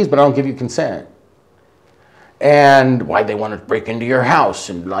 there's my keys, but I don't give you consent. And why'd they want to break into your house?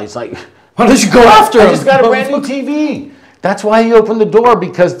 And I was like, why don't you go after him? I just got a brand new TV. That's why he opened the door,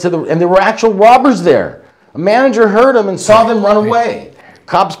 because and there were actual robbers there. A manager heard him and saw them run away.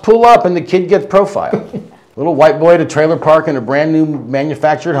 Cops pull up and the kid gets profiled. Little white boy at a trailer park in a brand new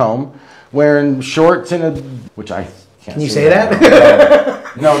manufactured home, wearing shorts and which I can't. Can you say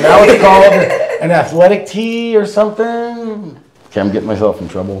that? No, now it's called an athletic tee or something. Okay, I'm getting myself in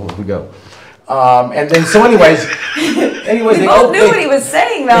trouble. Here we go. And then, so anyways, we both knew what he was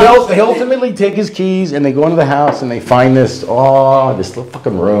saying, though. They ultimately take his keys and they go into the house and they find this little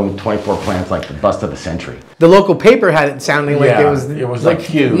fucking room, 24 plants, like the bust of the century. The local paper had it sounding like it was like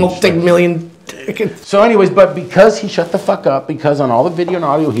huge, multi-million tickets. So anyways, but because he shut the fuck up, because on all the video and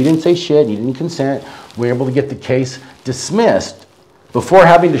audio he didn't say shit, he didn't consent, we were able to get the case dismissed before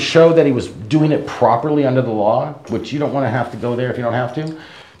having to show that he was doing it properly under the law, which you don't want to have to go there if you don't have to.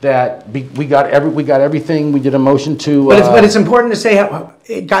 That we got everything. We did a motion to. But it's important to say how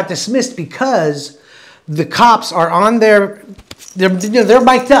it got dismissed because the cops are on they're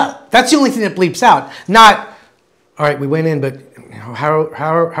mic'd up. That's the only thing that bleeps out. Not, all right, we went in, but how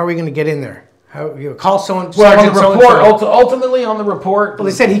are we going to get in there? Call someone. Well, on the report, ultimately on the report. Well,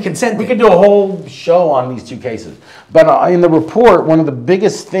 they said he consented. We could do a whole show on these 2 cases, but in the report, one of the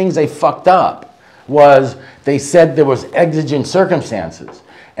biggest things they fucked up was they said there was exigent circumstances.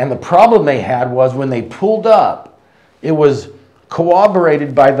 And the problem they had was when they pulled up, it was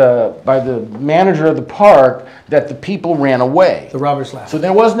corroborated by the manager of the park that the people ran away. The robbers left. So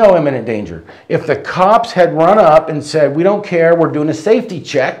there was no imminent danger. If the cops had run up and said, we don't care, we're doing a safety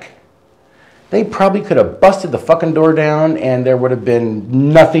check, they probably could have busted the fucking door down and there would have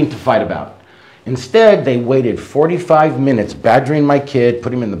been nothing to fight about. Instead, they waited 45 minutes badgering my kid,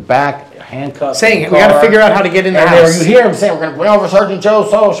 put him in the back, handcuffed. Saying, we got to figure out how to get in the house. You hear him saying, we're going to bring over Sergeant Joe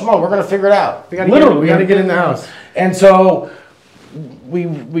Schmo, we're going to figure it out. We got to get in the house. And so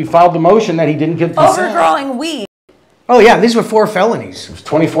we filed the motion that he didn't give consent. Overgrowing weed. Oh yeah, these were 4 felonies. It was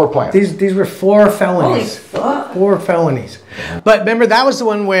 24 plants. These were 4 felonies. Holy fuck. 4 felonies. But remember, that was the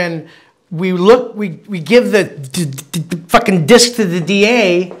one when we give the fucking disc to the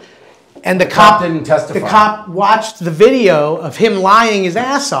DA. And the cop didn't testify. The cop watched the video of him lying his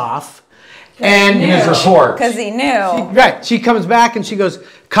ass off, and in his report, because he knew. She comes back and she goes,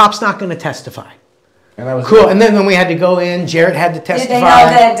 "Cop's not going to testify." And that was cool. And then when we had to go in, Jarrett had to testify. Did they know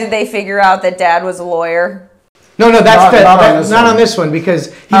that? Did they figure out that Dad was a lawyer? No, that's not on this one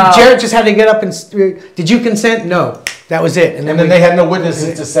because Jarrett just had to get up and. Did you consent? No, that was it. And then they had no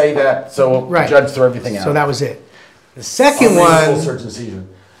witnesses to say that, so the judge threw everything out. So that was it. The second one. Full search and seizure.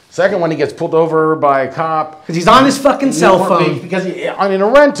 Second one, he gets pulled over by a cop. Because he's on his fucking cell phone. Because in a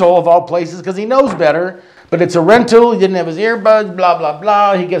rental of all places, because he knows better. But it's a rental. He didn't have his earbuds, blah, blah,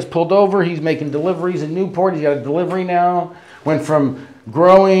 blah. He gets pulled over. He's making deliveries in Newport. He's got a delivery now. Went from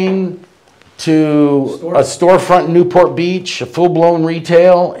growing to a storefront in Newport Beach, a full-blown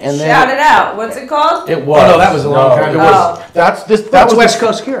retail. And then shout it out. What's it called? It was. Oh, no, that was a long time ago. That was West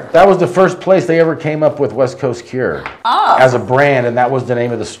Coast Cure. That was the first place they ever came up with West Coast Cure as a brand, and that was the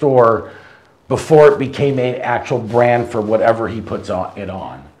name of the store before it became an actual brand for whatever he puts it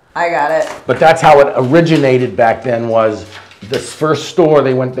on. I got it. But that's how it originated back then. Was this first store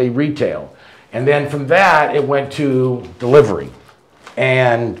they retail, and then from that it went to delivery,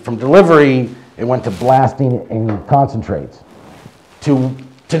 and from delivery it went to blasting and concentrates, to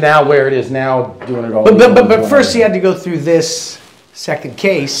now where it is now, doing it all. But first he had to go through this second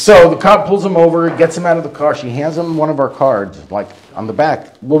case. So the cop pulls him over, gets him out of the car. She hands him one of our cards, like on the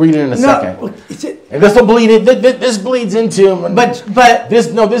back. We'll read it in a second. And this will bleed it. This bleeds into.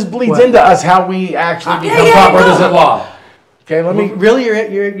 This bleeds into us how we actually become properties at law. Okay, let me. Really,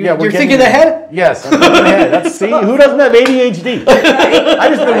 you're thinking ahead? Yes, I'm thinking ahead. See, who doesn't have ADHD?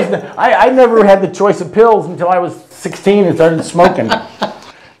 I never had the choice of pills until I was 16 and started smoking.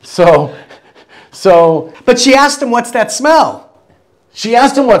 But she asked him, "What's that smell?" She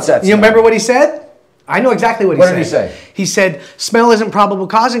asked him, "What's that smell?" You remember what he said? I know exactly what he said. What did he say? He said, "Smell isn't probable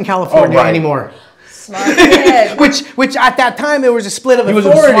cause in California anymore." Smart kid. which at that time there was a split of authority.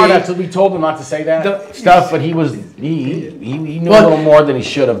 He was smart enough, so we told him not to say that stuff, but he knew a little more than he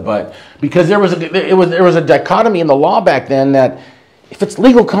should have. But because there was a dichotomy in the law back then that if it's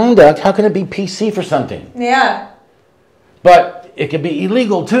legal conduct, how can it be PC for something? Yeah. But it could be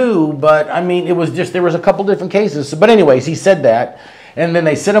illegal too. But I mean, it was just, there was a couple different cases. So, but anyways, he said that. And then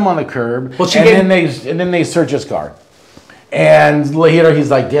they sit him on the curb. Well, and then they search his car. And later he's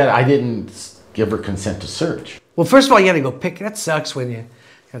like, Dad, I didn't give her consent to search. Well, first of all, you got to go pick. That sucks when you.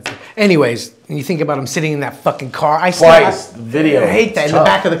 Anyways, when you think about him sitting in that fucking car, I video. I hate that in the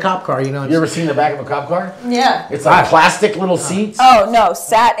back of the cop car. You know. You ever seen the back of a cop car? Yeah. It's like plastic little seats. Oh no,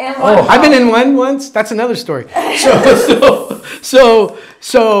 sat in one. Oh, I've been in one once. That's another story. So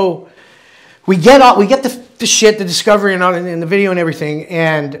we get the shit, the discovery, and the video and everything,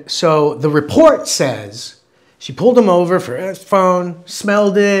 and so the report says she pulled him over for his phone,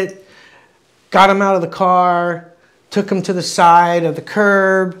 smelled it, got him out of the car. Took him to the side of the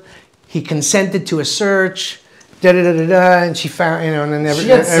curb. He consented to a search. And she found, you know, and then everything. She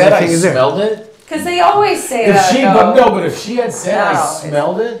had said I smelled it. Because they always say if that. But if she had said I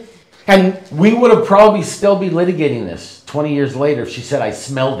smelled it, and we would have probably still be litigating this 20 years later if she said I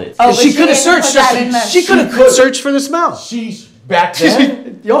smelled it. Oh, she could have searched. She could have searched for the smell. Back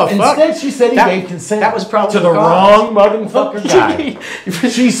then, instead she said he gave consent. That was probably to the wrong motherfucker guy.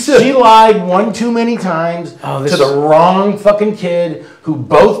 She lied one too many times to the wrong fucking kid. Who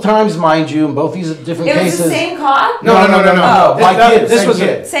both times, mind you, in both these different cases. It was the same cop? No. My kid. This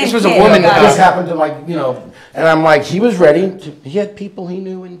was a woman. This happened to, like, you know, and I'm like, he was ready. He had people he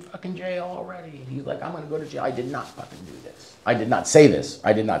knew in fucking jail already. He's like, I'm gonna go to jail. I did not fucking do this. I did not say this.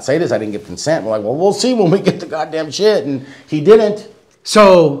 I didn't give consent. We're like, well, we'll see when we get the goddamn shit. And he didn't.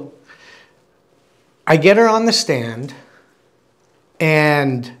 So I get her on the stand,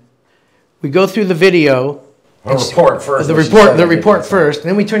 and we go through the video. The report first. The report first. And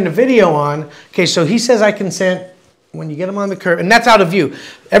then we turn the video on. Okay, so he says I consent when you get him on the curb. And that's out of view.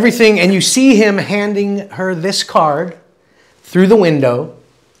 Everything, and you see him handing her this card through the window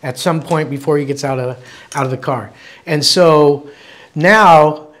at some point before he gets out of the car. And so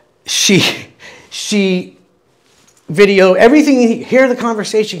now she video everything. You hear the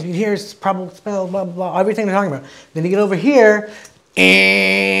conversation. You hear it's probably spell, blah, blah, blah, everything they're talking about. Then you get over here,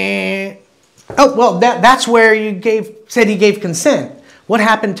 and oh, well, that's where said he gave consent. What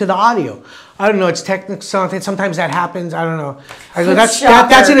happened to the audio? I don't know. It's technical something. Sometimes that happens. I don't know. I go,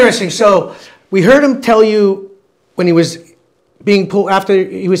 that's interesting. So we heard him tell you when he was being pulled, after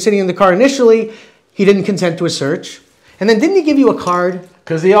he was sitting in the car initially, he didn't consent to a search. And then didn't he give you a card?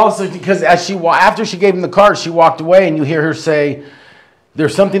 Because after she gave him the card, she walked away, and you hear her say,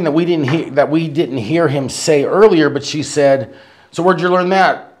 "There's something that we didn't hear him say earlier." But she said, "So where'd you learn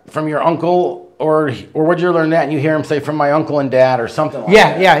that? From your uncle, or where'd you learn that?" And you hear him say, "From my uncle and dad," or something like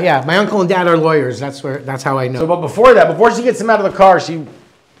that. Yeah. My uncle and dad are lawyers. That's how I know. So, but before she gets him out of the car, he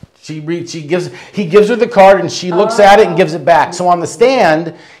gives her the card, and she looks at it and gives it back. So on the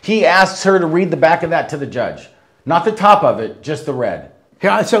stand, he asks her to read the back of that to the judge, not the top of it, just the red.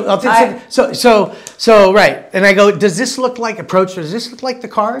 Yeah, so right. And I go, does this look like does this look like the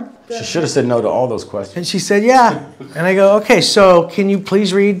card? She should have said no to all those questions. And she said, yeah. And I go, okay, so can you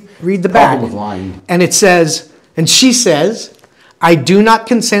please read the back? Problem with lying. And it says, and she says, I do not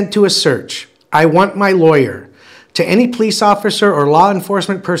consent to a search. I want my lawyer. To any police officer or law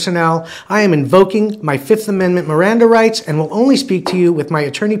enforcement personnel, I am invoking my Fifth Amendment Miranda rights and will only speak to you with my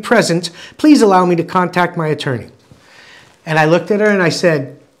attorney present. Please allow me to contact my attorney. And I looked at her and I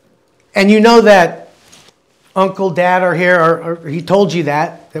said, and you know that Uncle, Dad are here, or he told you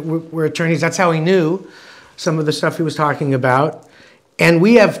that we're attorneys. That's how he knew some of the stuff he was talking about. And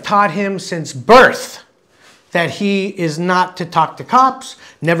we have taught him since birth that he is not to talk to cops,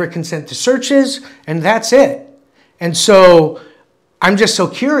 never consent to searches, and that's it. And so I'm just so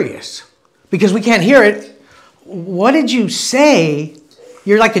curious because we can't hear it. What did you say?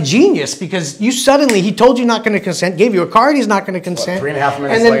 You're like a genius because he told you not going to consent, gave you a card, he's not going to consent. 3.5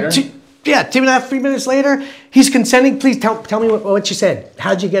 minutes later? 2.5, 3 minutes later, he's consenting. Please tell me what she said.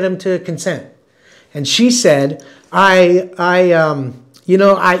 How'd you get him to consent? And she said, you're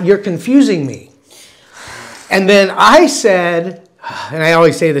confusing me. And then I said, and I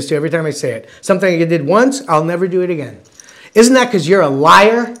always say this too, every time I say it, something I did once, I'll never do it again. Isn't that because you're a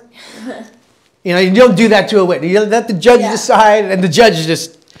liar? You don't do that to a witness. You let the judge decide, and the judge Judge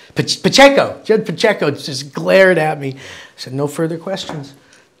Pacheco just glared at me. I said, no further questions.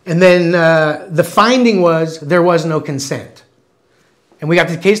 And then the finding was there was no consent. And we got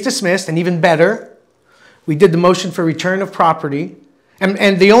the case dismissed, and even better, we did the motion for return of property.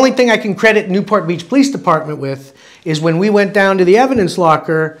 And the only thing I can credit Newport Beach Police Department with is when we went down to the evidence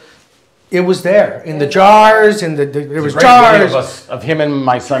locker, it was there in the jars, and there was jars of him and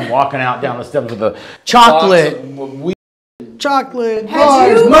my son walking out down the steps with the chocolate,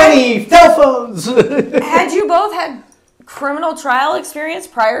 bars, money, cell phones. Had you both had criminal trial experience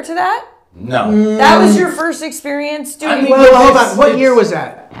prior to that? No. That was your first experience doing. I mean, Well, hold on. What year was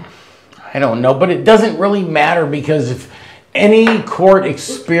that? I don't know, but it doesn't really matter because if any court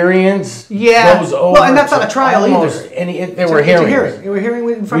experience goes over. Well, and that's not a trial either. They were hearings. They were hearing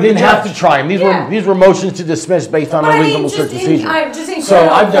in front We of the didn't have judge. to try them. These were motions to dismiss based on a reasonable search and seizure. I'm just in So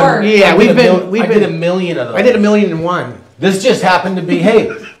I've done. court. Yeah, I did a million of those. I did 1,000,001. This just happened to be,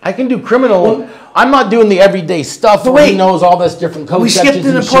 hey, I can do criminal. I'm not doing the everyday stuff where he knows all this different code We sections skipped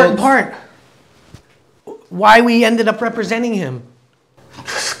an and important shit. part. Why we ended up representing him.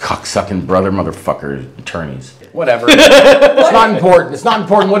 Cocksucking brother motherfucker attorneys. Whatever. It's not important. It's not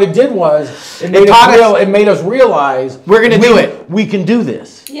important. What it did was it made us realize we're gonna do it. We can do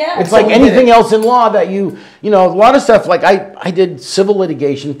this. Yeah. It's like anything else in law that you know, a lot of stuff like I did civil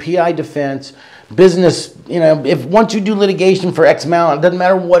litigation, PI defense, business, if once you do litigation for X amount, it doesn't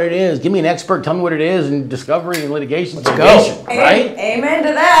matter what it is. Give me an expert, tell me what it is, and discovery and litigation. Let's go. Right? Amen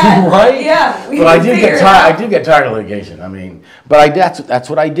to that. Right? Yeah. But I do get tired. I do get tired of litigation. I mean, but that's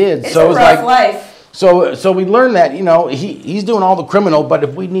what I did. It's so a it was rough like life. So we learned that, he's doing all the criminal, but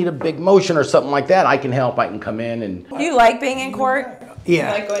if we need a big motion or something like that, I can help. I can come in and. Do you like being in court?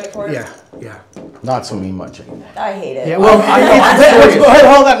 Yeah. You like going to court? Yeah. Not so much anymore. I hate it. Yeah, well,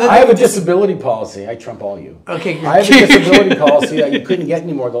 hold on. I have a disability policy. I trump all you. Okay, good. I have a disability policy that you couldn't get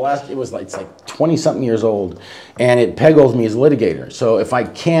anymore. It's like 20-something years old, and it peggoes me as a litigator. So if I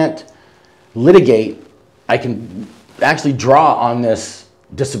can't litigate, I can actually draw on this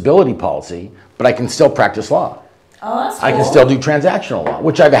disability policy, but I can still practice law. Oh, that's cool. I can still do transactional law,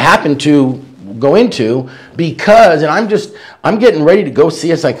 which I've happened to go into because, and I'm getting ready to go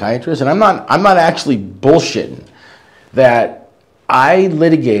see a psychiatrist, and I'm not actually bullshitting that I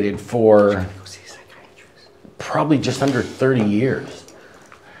litigated for probably just under 30 years.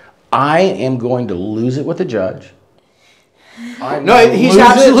 I am going to lose it with a judge. He's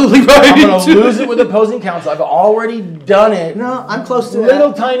absolutely right. I'm going to lose it with opposing counsel. I've already done it. No, I'm close to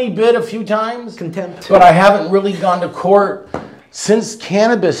little tiny bit a few times. Contempt. But I haven't really gone to court. Since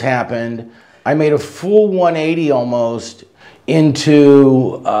cannabis happened, I made a full 180 almost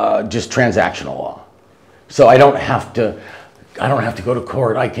into just transactional law. So I don't have to go to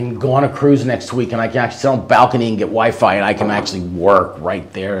court. I can go on a cruise next week and I can actually sit on a balcony and get Wi-Fi and I can actually work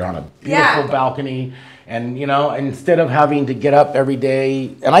right there on a beautiful balcony. And instead of having to get up every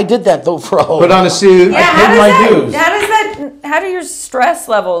day, and I did that though for a whole. Put on a suit. Yeah, I paid my dues. How do your stress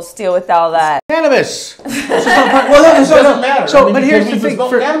levels deal with all that? Cannabis. Well, it doesn't matter. So, but here's the thing.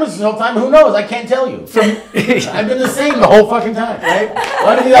 Cannabis the whole time. Who knows? I can't tell you. I've been the same the whole fucking time, right?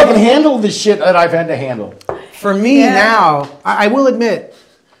 I can handle the shit that I've had to handle. For me now, I will admit,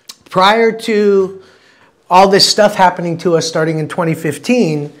 prior to all this stuff happening to us starting in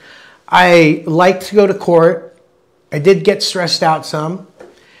 2015, I liked to go to court. I did get stressed out some,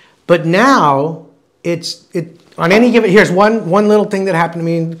 but now on any given. Here's one little thing that happened to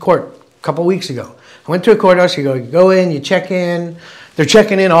me in court a couple weeks ago. I went to a courthouse. You go in, you check in. They're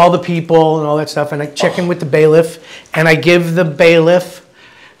checking in all the people and all that stuff, and I check in with the bailiff, and I give the bailiff.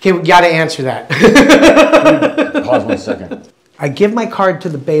 Okay, we got to answer that. Pause 1 second. I give my card to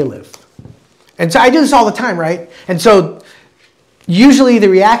the bailiff, and so I do this all the time, right? And so. Usually the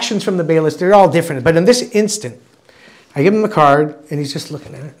reactions from the bailiffs, they're all different. But in this instant, I give him the card, and he's just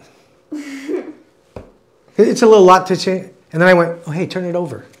looking at it. It's a little lot to say. And then I went, oh, hey, turn it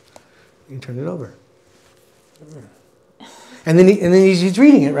over. You turn it over. And then he's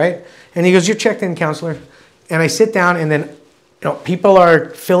reading it, right? And he goes, you're checked in, counselor. And I sit down, and then people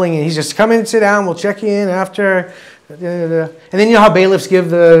are filling in. He's just, come in and sit down. We'll check you in after. And then how bailiffs give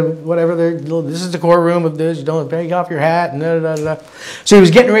the whatever, this is the courtroom of this, you don't take off your hat, and So he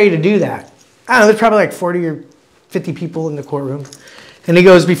was getting ready to do that. I don't know, there's probably like 40 or 50 people in the courtroom. And he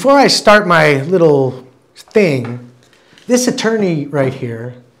goes, before I start my little thing, this attorney right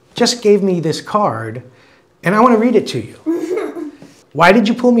here just gave me this card, and I want to read it to you. Why did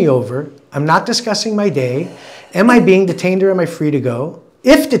you pull me over? I'm not discussing my day. Am I being detained or am I free to go?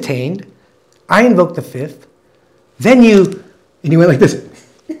 If detained, I invoke the Fifth. Then you went like this,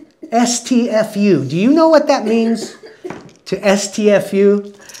 STFU. Do you know what that means? To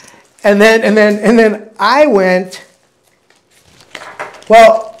STFU? And then I went,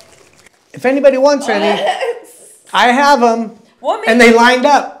 well, if anybody wants any, I have them. And they lined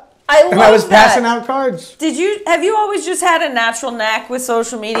up. I was passing out cards. Have you always just had a natural knack with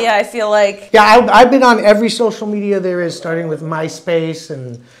social media? I feel like. Yeah, I've been on every social media there is, starting with MySpace,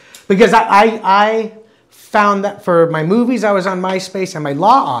 and because I found that for my movies, I was on MySpace and my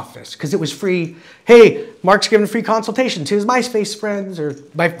law office because it was free. Hey, Mark's giving free consultation to his MySpace friends. Or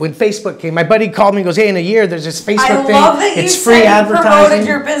when Facebook came, my buddy called me and goes, hey, in a year, there's this Facebook thing. I love that it's you free said you advertising. promoted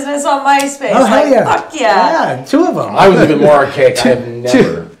your business on MySpace. Oh, hell yeah. Fuck yeah. Yeah, 2 of them. I was even more archaic.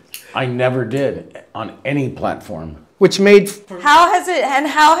 I never did on any platform. Which made... How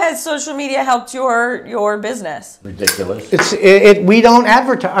has social media helped your business? Ridiculous. We don't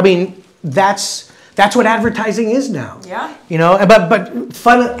advertise. I mean, that's what advertising is now. Yeah. You know, but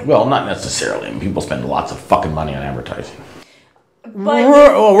fun. Well, not necessarily. I mean, people spend lots of fucking money on advertising.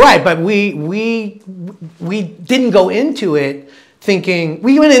 Right, but we didn't go into it thinking.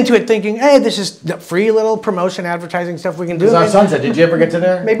 We went into it thinking, hey, this is the free little promotion advertising stuff we can do. It's on Sunset. Did you ever get to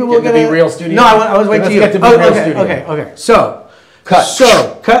there? Maybe we'll get to Be Real Studio. No, I was waiting to you. Okay. So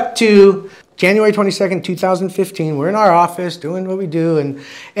cut to January 22nd, 2015. We're in our office doing what we do,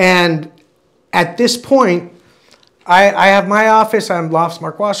 and at this point, I have my office. I'm Lofts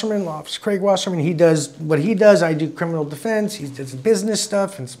Mark Wasserman, Lofts Craig Wasserman. He does what he does. I do criminal defense. He does business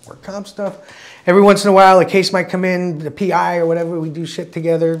stuff and some more comp stuff. Every once in a while, a case might come in, the PI or whatever. We do shit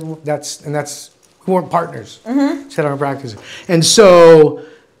together. That's we weren't partners. Set our practices. And so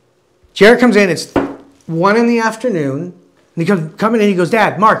Jared comes in. It's 1 in the afternoon. And he comes in and he goes,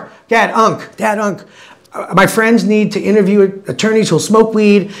 Dad, Mark, Dad, Unc. My friends need to interview attorneys who'll smoke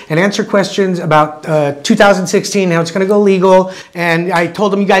weed and answer questions about 2016, how it's going to go legal. And I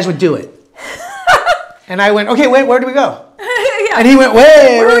told them you guys would do it. And I went, okay, wait, where do we go? Yeah. And he went,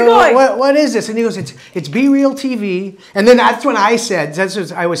 where are we going? What is this? And he goes, it's Be Real TV. And then that's when I said,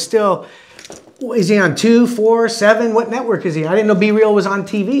 I was still, is he on 2, 4, 7? What network is he on? I didn't know Be Real was on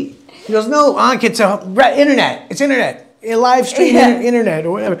TV. He goes, no, Unc, it's internet. It's internet. A live stream internet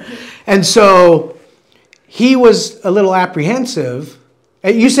or whatever. And so he was a little apprehensive.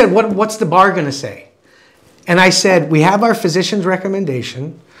 You said, what's the bar going to say? And I said, we have our physician's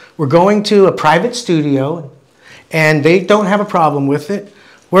recommendation. We're going to a private studio, and they don't have a problem with it.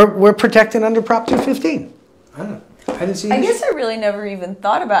 We're protected under Prop 215. I don't know. I didn't see. I guess I really never even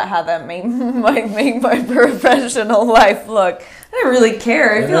thought about how that might make my professional life look. I didn't really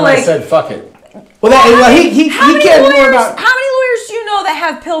care. I feel like I said, fuck it. He cared more about. How many lawyers do you know that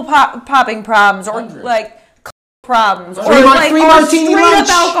have pill popping problems or like problems or like are straight up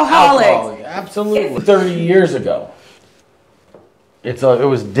alcoholics? Absolutely. 30 years ago, it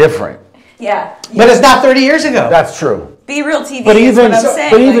was different. Yeah. But it's not 30 years ago. That's true. Be Real TV. But is what I'm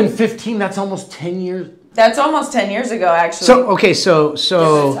saying. But even 15, that's almost 10 years. That's almost 10 years ago, actually. So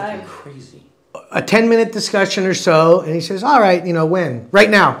crazy. A 10-minute discussion or so, and he says, "All right, when? Right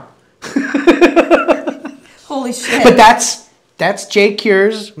now." Holy shit! But that's Jay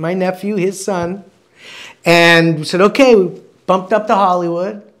Cures, my nephew, his son, and we said, "Okay." We bumped up to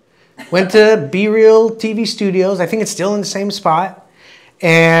Hollywood, went to Be Real TV Studios. I think it's still in the same spot,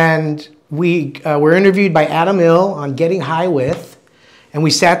 and we were interviewed by Adam Ill on Getting High With. And we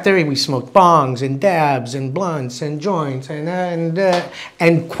sat there and we smoked bongs and dabs and blunts and joints and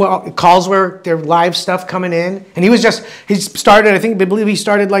calls were their live stuff coming in. And he started, I believe he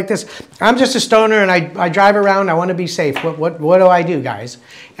started like this. I'm just a stoner and I drive around. I want to be safe. What do I do, guys?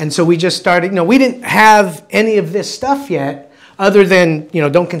 And so we just started, we didn't have any of this stuff yet other than,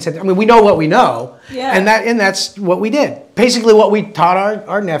 don't consent. I mean, we know what we know. Yeah. And that's what we did. Basically what we taught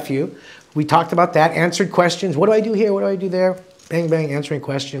our nephew. We talked about that, answered questions. What do I do here? What do I do there? Bang, bang, answering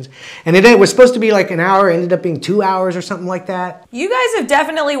questions. And it was supposed to be like an hour, ended up being 2 hours or something like that. You guys have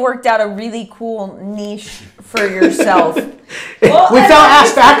definitely worked out a really cool niche for yourself. We fell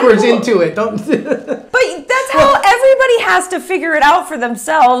ass backwards into it. But that's how everybody has to figure it out for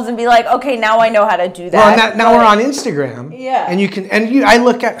themselves and be like, okay, now I know how to do that. Well, now we're on Instagram. Yeah. And I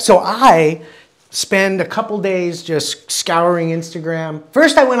look at, so I spend a couple days just scouring Instagram.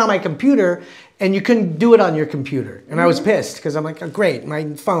 First I went on my computer and you couldn't do it on your computer. And I was pissed because I'm like, oh, great,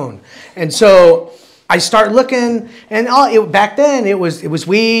 my phone. And so I start looking, and back then it was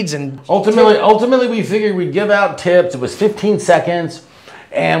weeds and... Ultimately we figured we'd give out tips. It was 15 seconds.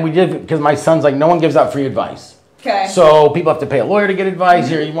 And we did, because my son's like, no one gives out free advice. Okay. So people have to pay a lawyer to get advice.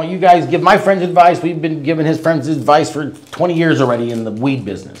 Here, you guys give my friends advice. We've been giving his friends advice for 20 years already in the weed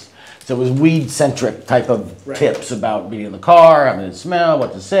business. So it was weed-centric type of tips about being in the car, having it smell,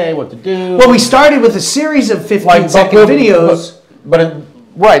 what to say, what to do. Well, we started with a series of 15-second videos.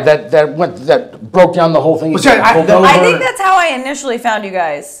 That broke down the whole thing. I think that's how I initially found you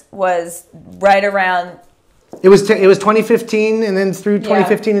guys, was right around... It was 2015, and then through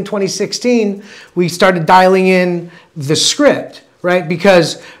 2015 and 2016, we started dialing in the script, right?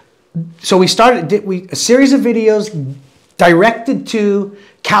 Because, so we started a series of videos directed to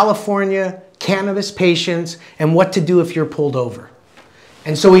California cannabis patients, and what to do if you're pulled over.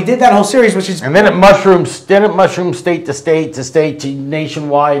 And so we did that whole series, which is... And then it mushroomed state to state to state to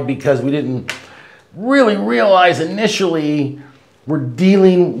nationwide, because we didn't really realize initially we're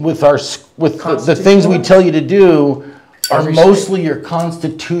dealing with the things we tell you to do are mostly your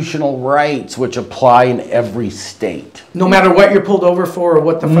constitutional rights, which apply in every state. No matter what you're pulled over for or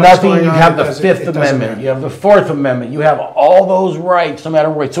what the fuck's Nothing. going You on, have the Fifth Amendment. You have the Fourth Amendment. You have all those rights, no matter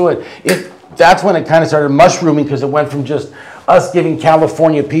what. So that's when it kind of started mushrooming, because it went from just us giving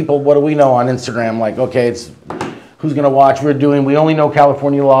California people, what do we know on Instagram? Like, okay, it's who's going to watch? We only know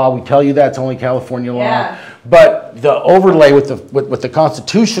California law. We tell you that's only California law. Yeah. But the overlay with the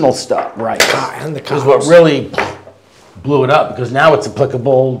constitutional stuff, right, and the is what really blew it up, because now it's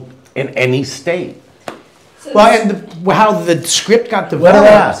applicable in any state. Well, and how the script got Let developed. her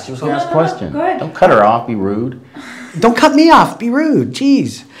ask. She was going to ask a question. Go ahead. Don't cut her off. Be rude. Don't cut me off. Be rude.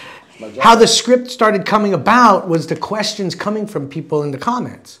 Jeez. How the script started coming about was the questions coming from people in the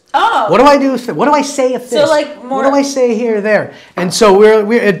comments. Oh. What do I do? What do I say if this? So, like, more... What do I say here or there? And so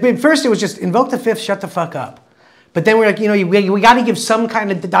we're at first it was just invoke the fifth, shut the fuck up. But then we're like, we got to give some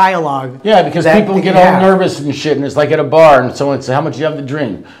kind of dialogue. Yeah, because people get all nervous and shit, and it's like at a bar, and someone says, how much do you have to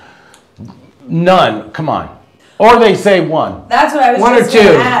drink? None. Come on. Or they say one. That's what I was One just or two.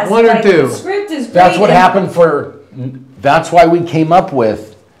 gonna ask. One or Like, two. The script is great. That's what happened that's why we came up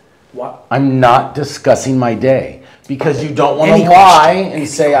with, I'm not discussing my day. Because you don't want to lie and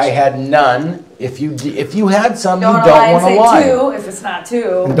say I had none. If you had some, you don't want to lie. Two if it's not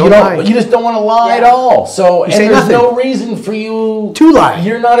two. You just don't want to lie at all. So and there's no reason for you to lie.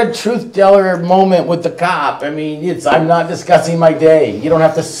 You're not a truth teller moment with the cop. I mean, I'm not discussing my day. You don't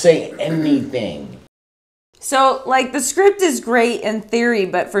have to say anything. So like the script is great in theory,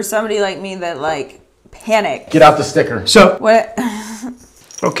 but for somebody like me that like panic. Get out the sticker. So what?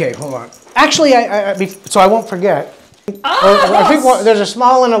 Okay, hold on. Actually, so I won't forget. Oh, I think there's a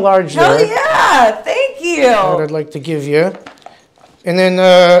small and a large there. Hell yeah! Thank you. That I'd like to give you. And then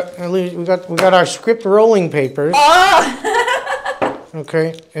we got our script rolling papers. Oh.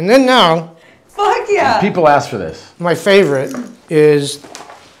 Okay, and then now. Fuck yeah! People ask for this. My favorite is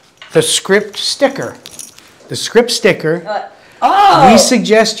the script sticker. The script sticker. We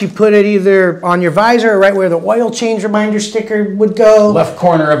suggest you put it either on your visor or right where the oil change reminder sticker would go. Left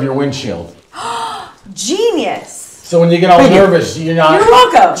corner of your windshield. Genius. So when you get all nervous, you're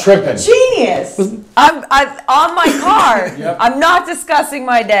not tripping. Genius. I'm on my car. Yep. I'm not discussing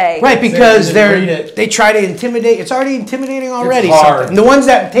my day. Right, because they try to intimidate. It's already intimidating already. It's hard. And the ones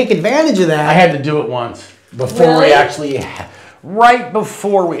that take advantage of that. I had to do it once before we actually. Right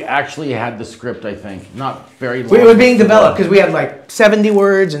before we actually had the script, I think. Not very long. It was being developed because we had like 70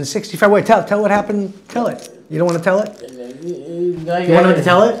 words and 65. Wait, tell what happened. Tell it. You don't want to tell it? You wanted to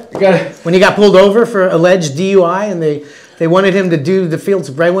tell it? When he got pulled over for alleged DUI and they wanted him to do the field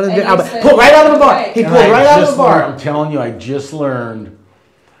sobriety. Pull right out of the bar. He pulled right out of the bar. I'm telling you, I just learned.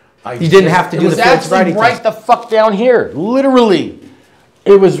 You didn't have to do the field sobriety test. Right the fuck down here. Literally.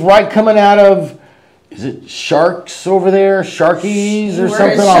 It was right coming out of... Is it Sharks over there? Sharkies or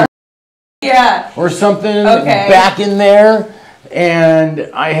something? Yeah. Or something back in there. And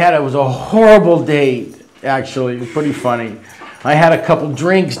it was a horrible date, actually. It was pretty funny. I had a couple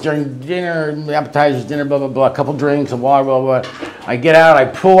drinks during dinner, appetizers, dinner, blah, blah, blah. A couple drinks and water, blah, blah, blah. I get out, I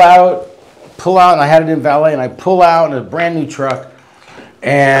pull out, and I had it in valet, and I pull out in a brand new truck,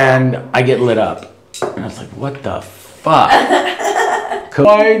 and I get lit up. And I was like, what the fuck?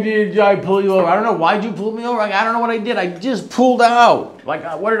 Why did I pull you over? I don't know. Why'd you pull me over? I don't know what I did. I just pulled out. Like,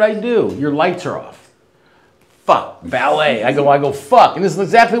 what did I do? Your lights are off. Fuck. Valet. I go, fuck. And this is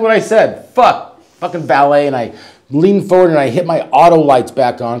exactly what I said. Fuck. Fucking valet. And I lean forward and I hit my auto lights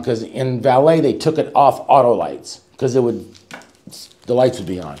back on because in valet they took it off auto lights because the lights would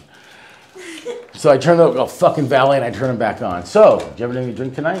be on. So I turned up, fucking valet, and I turn them back on. So, did you ever have any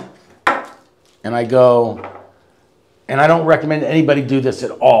drink tonight? And I go... And I don't recommend anybody do this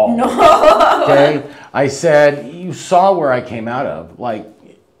at all. No. Okay? I said, you saw where I came out of. Like,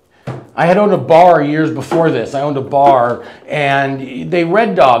 I had owned a bar years before this. I owned a bar, and they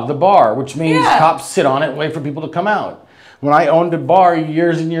red dog the bar, which means cops sit on it and wait for people to come out. When I owned a bar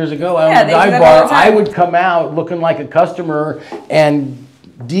years and years ago, I owned a dive bar. I would come out looking like a customer and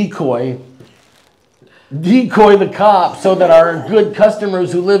decoy the cop so that our good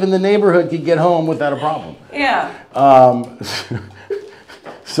customers who live in the neighborhood could get home without a problem. Yeah.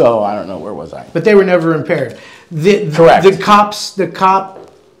 So I don't know, where was I? But they were never impaired. Correct. The cop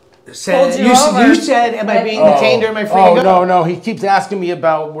said, you over. you said, am I being detained or am I free to go? No. He keeps asking me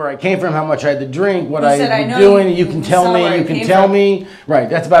about where I came from, how much I had to drink, what said, I've "I been know doing. You can tell me. You can tell me. Right.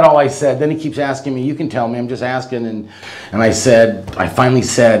 That's about all I said. Then he keeps asking me. You can tell me. I'm just asking. And I finally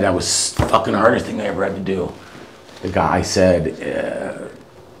said, that was the fucking hardest thing I ever had to do. The guy said,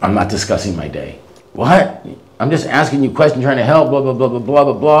 I'm not discussing my day. What? I'm just asking you questions, trying to help, blah, blah, blah, blah, blah,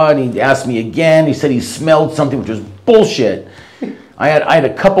 blah, blah. And he asked me again. He said he smelled something, which was bullshit. I had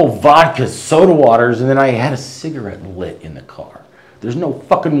a couple vodka soda waters, and then I had a cigarette lit in the car. There's no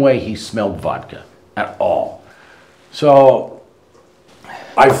fucking way he smelled vodka at all. So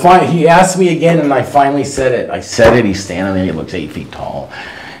he asked me again, and I finally said it. I said it. He's standing there. He looks 8 feet tall.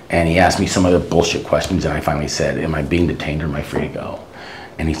 And he asked me some other bullshit questions, and I finally said, am I being detained or am I free to go?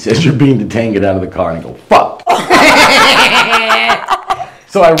 And he says, you're being detained, get out of the car. And I go, fuck.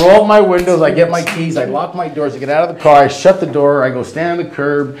 So I roll my windows, I get my keys, I lock my doors, I get out of the car, I shut the door, I go stand on the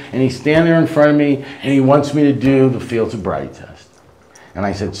curb, and he's standing there in front of me, and he wants me to do the field sobriety test. And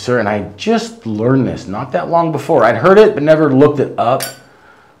I said, sir, and I just learned this not that long before. I'd heard it, but never looked it up.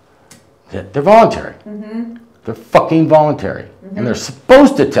 That they're voluntary. Mm-hmm. They're fucking voluntary. Mm-hmm. And they're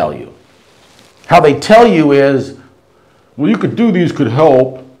supposed to tell you. How they tell you is, well, you could do these, could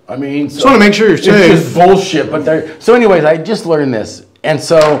help. I mean, just want to make sure you're safe. It's just bullshit. But so anyways, I just learned this. And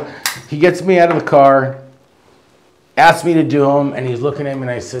so he gets me out of the car, asks me to do them, and he's looking at me, and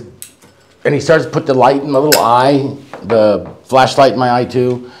I said, and he starts to put the light in my little eye, the flashlight in my eye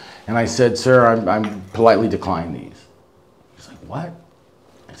too. And I said, sir, I'm politely decline these. He's like, what?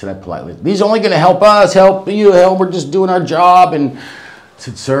 I said, I politely, these are only going to help us, help you, we're just doing our job. And I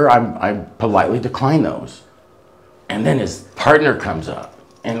said, sir, I politely decline those. And then his partner comes up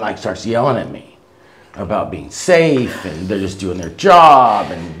and like starts yelling at me about being safe, and they're just doing their job,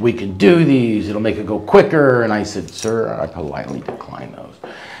 and we can do these, it'll make it go quicker. And I said, sir, I politely decline those.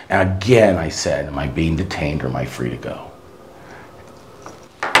 And again, I said, am I being detained or am I free to go?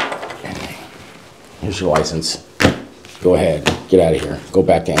 And here's your license. Go ahead, get out of here. Go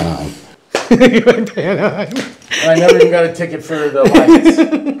back to Anaheim. I never even got a ticket for the lights.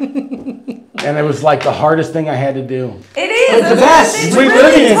 And it was like the hardest thing I had to do. It is. It's the best.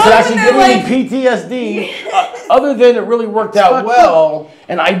 It's actually giving me PTSD. Other than it really worked out well,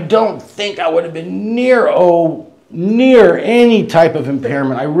 and I don't think I would have been near any type of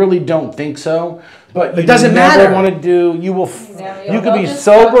impairment. I really don't think so. But it doesn't matter. Want to do? You could be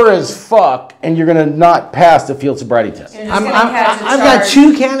sober as fuck, and you're gonna not pass the field sobriety test. I've got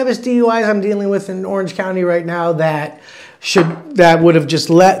 2 cannabis DUIs I'm dealing with in Orange County right now that would have just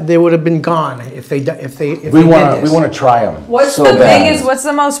they would have been gone if they we want to try them. What's the biggest? What's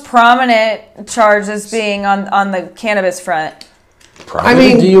the most prominent charges being on the cannabis front?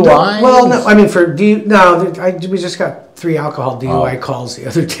 DUI. Well, no. I mean we just got 3 alcohol DUI calls the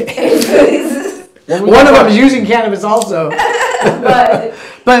other day. One of them is using cannabis also.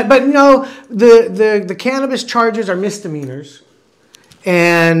 but no, the cannabis charges are misdemeanors.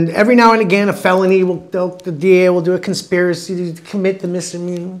 And every now and again, a felony the DA will do a conspiracy to commit the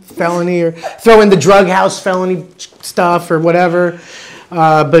misdemeanor felony or throw in the drug house felony stuff or whatever.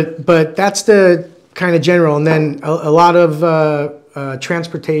 But that's the kind of general. And then a lot of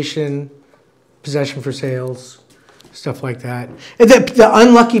transportation, possession for sales, stuff like that. And the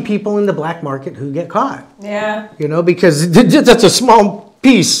unlucky people in the black market who get caught. Yeah. Because that's a small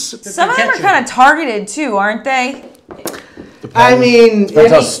piece. Some of them are kind of targeted too, aren't they? I mean,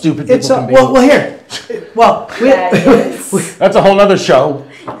 that's how stupid people can be. Well, here. Well, that's a whole other show.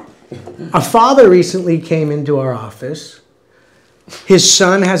 A father recently came into our office. His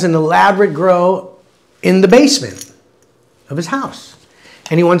son has an elaborate grow in the basement of his house,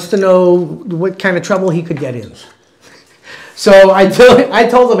 and he wants to know what kind of trouble he could get in. So I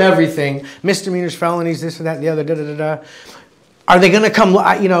told him everything: misdemeanors, felonies, this and that, and the other. Da da da da. Are they going to come?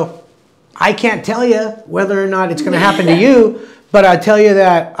 I can't tell you whether or not it's going to happen to you, but I tell you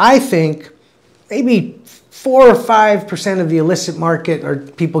that I think maybe 4 or 5% of the illicit market are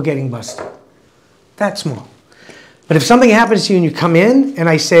people getting busted. That's small. But if something happens to you and you come in and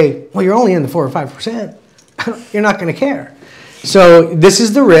I say, well, you're only in the 4 or 5%, you're not going to care. So this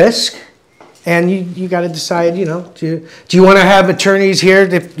is the risk, and you got to decide, do you want to have attorneys here?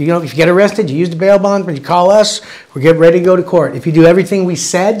 If you get arrested, you use the bail bond, when you call us, we're getting ready to go to court. If you do everything we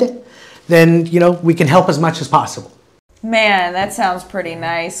said, then, we can help as much as possible. Man, that sounds pretty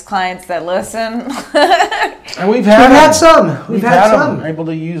nice. Clients that listen. And we've had some. We've had some. Able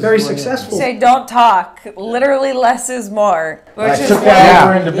to use very successful. Say don't talk. Literally less is more. I took that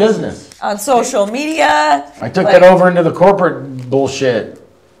over into business. On social media. I took that over into the corporate bullshit.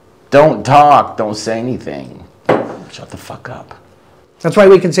 Don't talk. Don't say anything. Shut the fuck up. That's why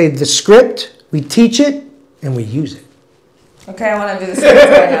we can say the script, we teach it, and we use it. Okay, I want to do the script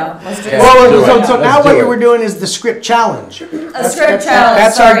right now. Let's do this. So now what we're doing is the script challenge. A script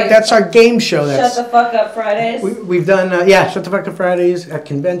challenge. That's our game show. Shut the fuck up Fridays. We've done Shut the fuck up Fridays at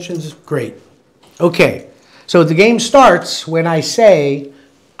conventions. Great. Okay, so the game starts when I say,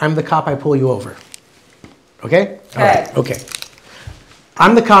 "I'm the cop. I pull you over." Okay. All right. Okay.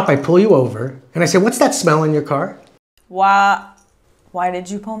 I'm the cop. I pull you over, and I say, "What's that smell in your car?" Why did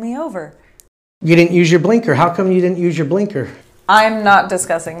you pull me over? You didn't use your blinker. How come you didn't use your blinker? I'm not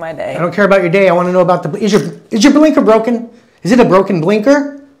discussing my day. I don't care about your day. I want to know about is your blinker broken? Is it a broken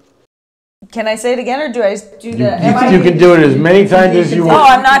blinker? Can I say it again, or do I do the? You can do it as many times as you want. Oh,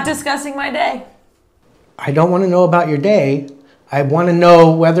 I'm not discussing my day. I don't want to know about your day. I want to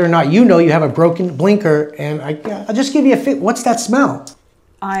know whether or not you know you have a broken blinker, and I'll just give you a fit. What's that smell?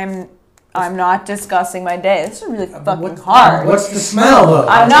 I'm not discussing my day. This is really fucking hard. What's the smell, though?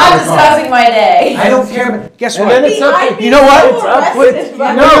 I'm not discussing my day. I don't care. Guess what? And then it's up. You know what?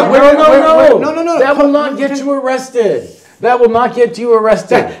 No. That will not get you arrested. That will not get you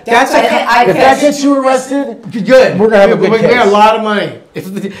arrested. If that gets you arrested, good. We're gonna have a good case. We got a lot of money.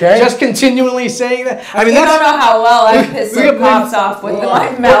 Just continually saying that. I mean, you don't know how well I pissed some cops off with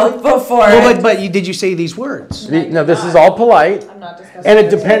my mouth before. But did you say these words? No, this is all polite. I'm not discussing. And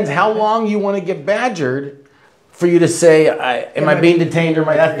it depends how long you want to get badgered for you to say, am I being detained or am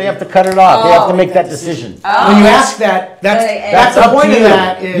I? They have to cut it off. They have to make that decision. When you ask that, that's the point of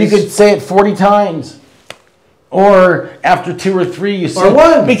that. You could say it 40 times. Or after 2 or 3, you say, or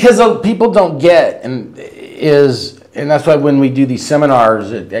one. Because people don't get, and that's why when we do these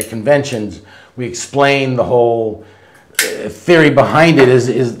seminars at conventions, we explain the whole theory behind it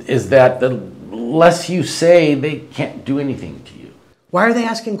is that the less you say, they can't do anything to you. Why are they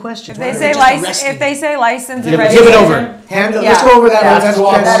asking questions? If they say license and Give registration. it over. Let's go over that. That's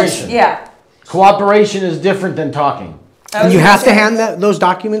cooperation. Yeah. Cooperation is different than talking. And you have to hand those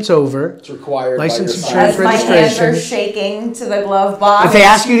documents over. It's required. License, insurance, as my registration. hands are shaking to the glove box. If they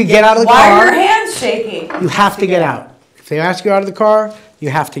ask you to get out of the car, why are your hands shaking? You have to get out. If they ask you out of the car, you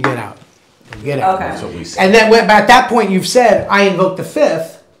have to get out. Get out. Okay. That's what we say. And then at that point, you've said, "I invoke the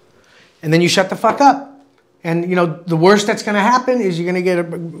Fifth," and then you shut the fuck up. And the worst that's going to happen is you're going to get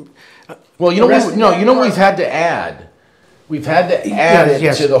Well, you know what we've had to add. We've had to add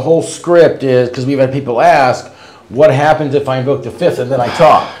it to the whole script is because we've had people ask, what happens if I invoke the Fifth and then I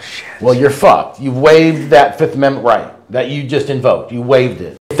talk? Well, you're fucked. You waived that Fifth Amendment right that you just invoked. You waived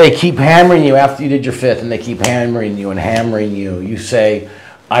it. If they keep hammering you after you did your Fifth and they keep hammering you, you say,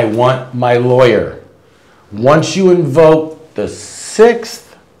 I want my lawyer. Once you invoke the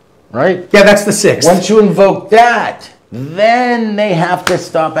Sixth, right? Yeah, that's the Sixth. Once you invoke that, then they have to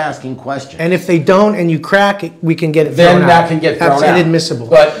stop asking questions. And if they don't and you crack it, we can get it then thrown that out. can get thrown out. That's inadmissible.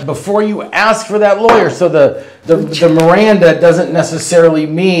 But before you ask for that lawyer, so the Miranda doesn't necessarily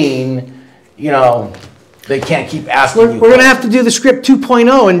mean, they can't keep asking you. We're going to have to do the script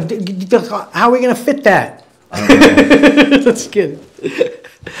 2.0, and how are we going to fit that? That's good.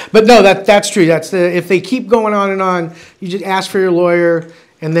 But no, that's true. If they keep going on and on, you just ask for your lawyer.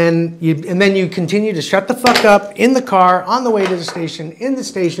 And then you continue to shut the fuck up in the car, on the way to the station, in the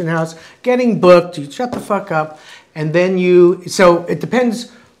station house, getting booked. You shut the fuck up, and then so it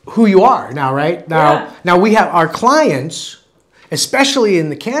depends who you are now, right? Now we have our clients, especially in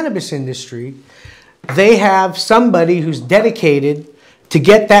the cannabis industry, they have somebody who's dedicated to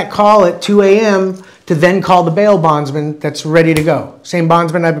get that call at 2 a.m. to then call the bail bondsman that's ready to go. Same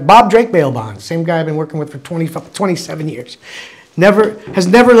bondsman, Bob Drake bail bonds, same guy I've been working with for 27 years. Has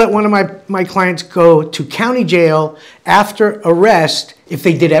never let one of my clients go to county jail after arrest if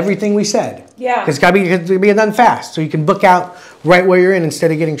they did everything we said. Yeah. Because it's got to be done fast. So you can book out right where you're in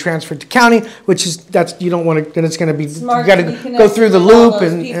instead of getting transferred to county, you don't want to, then it's going to be, Smart, you got to go through the loop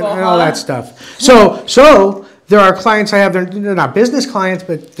and all that stuff. So there are clients I have, they're not business clients,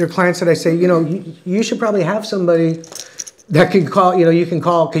 but they're clients that I say, you should probably have somebody that can call, you can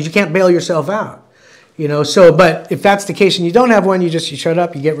call, because you can't bail yourself out. But if that's the case and you don't have one, you shut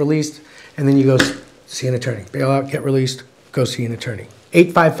up, you get released, and then you go see an attorney. Bail out, get released, go see an attorney.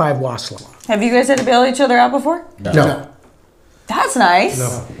 855 Wasla. Have you guys had to bail each other out before? No. That's nice.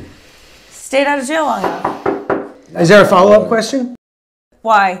 No. Stayed out of jail long enough. Is there a follow-up question?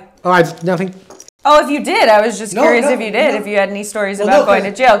 Why? Oh, nothing. Oh, if you did, I was just curious if you did, if you had any stories about going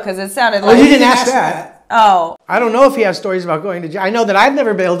to jail, because it sounded like... Oh, you didn't ask that. Oh. I don't know if he has stories about going to jail. I know that I've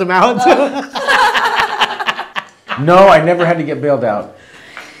never bailed him out. No, I never had to get bailed out.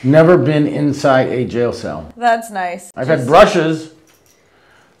 Never been inside a jail cell. That's nice. I've had brushes,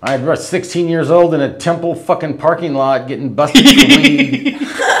 I was 16 years old in a temple fucking parking lot getting busted for weed.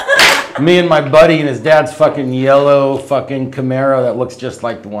 Me and my buddy and his dad's fucking yellow fucking Camaro that looks just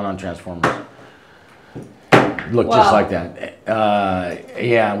like the one on Transformers. Looked just like that.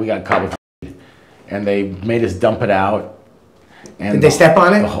 Yeah, we got caught with weed. And they made us dump it out. And did they step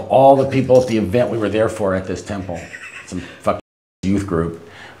on it? All the people at the event we were there for at this temple, some fucking youth group,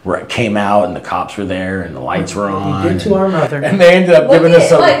 where it came out and the cops were there and the lights were on. You did to our mother. And they ended up giving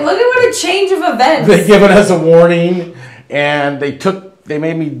us look at what a change of events. They given us a warning, and they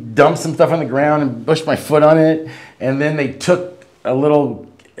made me dump some stuff on the ground and pushed my foot on it, and then they took a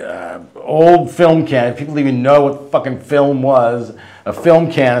little old film can. People didn't even know what fucking film was, a film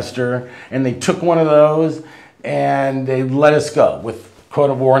canister, and they took one of those and they let us go with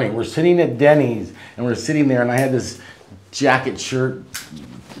quote of warning. We're sitting at Denny's and we're sitting there, and I had this jacket shirt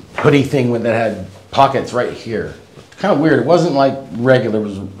hoodie thing that had pockets right here. Kind of weird. It wasn't like regular. It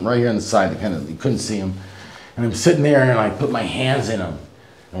was right here on the side. You couldn't see them. And I'm sitting there and I put my hands in them,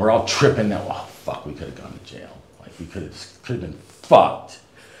 and we're all tripping that, oh fuck, we could have gone to jail. Like we could have been fucked.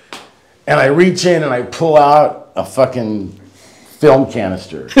 And I reach in and I pull out a fucking film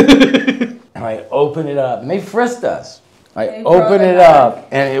canister. And I open it up, and they frisked us. I open it up,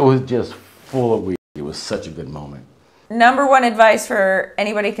 and it was just full of weed. It was such a good moment. Number one advice for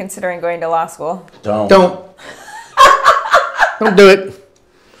anybody considering going to law school. Don't Don't do it.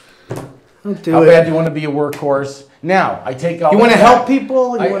 Don't do How it. bad do you want to be a workhorse? Now, I take all You want to that help back.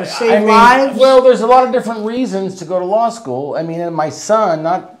 people? You want to save I mean, lives? Well, there's a lot of different reasons to go to law school. I mean, and my son,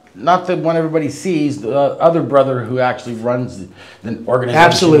 not the one everybody sees, the other brother who actually runs the organization.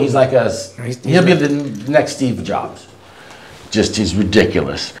 Absolutely. He's like he'll be the next Steve Jobs. Just, he's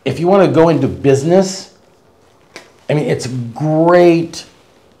ridiculous. If you want to go into business, I mean, it's a great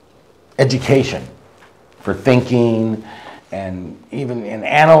education for thinking and even in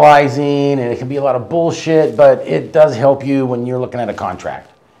analyzing, and it can be a lot of bullshit, but it does help you when you're looking at a contract.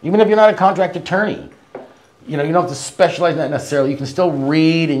 Even if you're not a contract attorney. You know, you don't have to specialize in that necessarily. You can still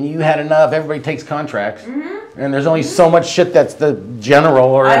read, and you had enough. Everybody takes contracts. And there's only so much shit that's the general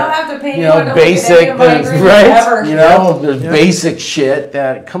or, I don't have to pay you know, basic, right? You know, there's basic shit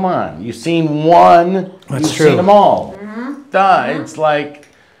that, come on, you've seen one, you've seen them all. Duh, it's like,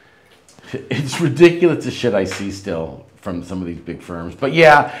 it's ridiculous the shit I see still from some of these big firms. But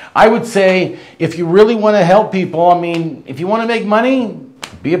yeah, I would say if you really want to help people, I mean, if you want to make money,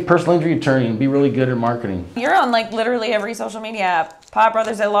 be a personal injury attorney and be really good at marketing. You're on like literally every social media app. Pot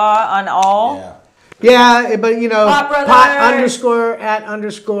Brothers at Law on all. Yeah. Yeah, but you know, Pot Brothers.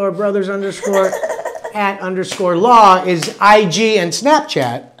 pot_at_brothers_at_law is IG and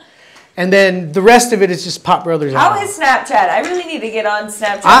Snapchat. And then the rest of it is just Pot Brothers. How is Snapchat? I really need to get on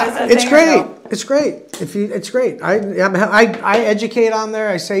Snapchat. It's great. It's great. It's great. I educate on there.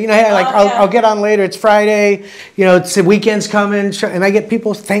 I say, you know, hey, I'll get on later. It's Friday. You know, it's the weekend's coming, and I get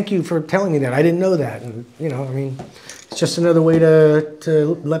people, thank you for telling me that. I didn't know that. And you know, I mean, it's just another way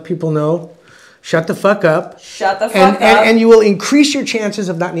to let people know. Shut the fuck up. Shut the fuck up. And you will increase your chances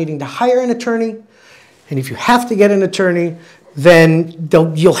of not needing to hire an attorney. And if you have to get an attorney, then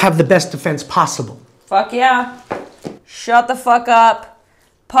you'll have the best defense possible. Fuck yeah. Shut the fuck up.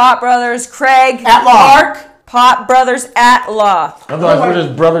 Pot Brothers, Craig, at law. Mark, Pot Brothers at Law. Otherwise, we're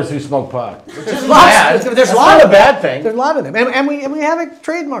just brothers who smoke pot. There's lots. There's a lot not of a bad thing. There's a lot of them, and we have a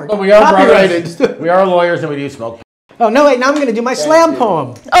trademark. Well, we are copyrighted. brothers. We are lawyers, and we do smoke pot. Oh no! Wait, now I'm going to do my slam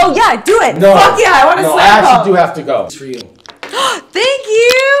poem. Oh yeah, do it. No, Fuck yeah, I want to no, slam I actually poem. do have to go. It's for you. Thank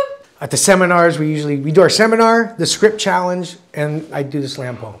you. At the seminars, we do our seminar, the script challenge, and I do the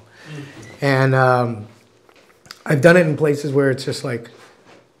slam poem. And I've done it in places where it's just like,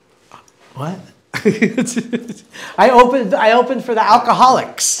 what? I opened for the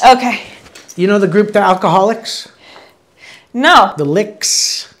Alcoholics. Okay. You know the group, the Alcoholics? No. The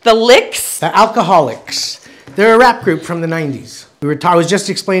Licks. The Licks? The Alcoholics. They're a rap group from the 90s. I was just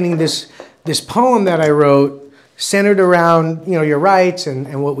explaining this poem that I wrote, centered around, you know, your rights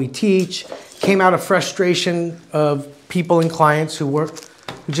and what we teach. Came out of frustration of people and clients who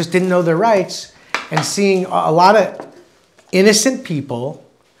just didn't know their rights, and seeing a lot of innocent people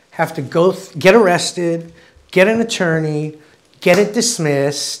have to go get arrested, get an attorney, get it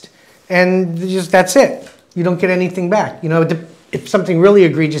dismissed, and just that's it. You don't get anything back. You know, if something really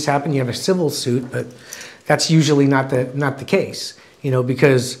egregious happened, you have a civil suit, but that's usually not the case. You know,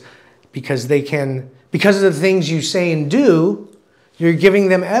 because of the things you say and do, you're giving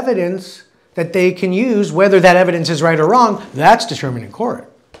them evidence that they can use. Whether that evidence is right or wrong, that's determined in court.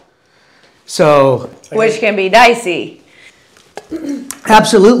 So, which can be dicey.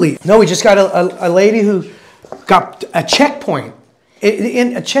 Absolutely. No, we just got a lady who got a checkpoint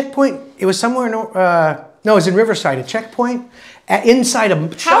In a checkpoint, it was somewhere in, no, it was in Riverside, a checkpoint inside a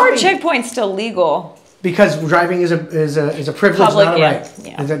How are checkpoints still legal? Because driving is a privilege, Public, not a right.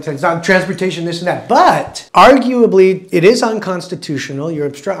 Yeah. It's not transportation, this and that. But arguably, it is unconstitutional.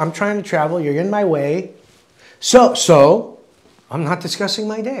 I'm trying to travel. You're in my way. So I'm not discussing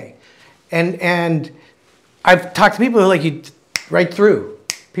my day. And I've talked to people who are like, you right through.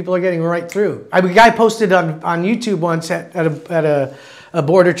 People are getting right through. A guy posted on YouTube once at a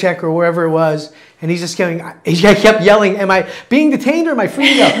border check or wherever it was, and he kept yelling, am I being detained or am I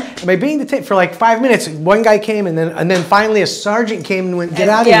free to go? Am I being detained? For like 5 minutes, one guy came, and then finally a sergeant came and went, get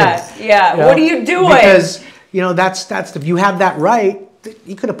out of here. Yeah, what are you doing? Because, you have that right.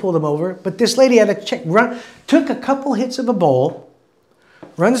 You could have pulled him over, but this lady had a check, took a couple hits of a bowl,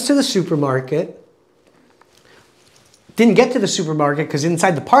 runs to the supermarket, didn't get to the supermarket because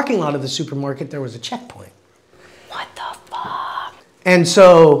inside the parking lot of the supermarket there was a checkpoint. What the fuck? And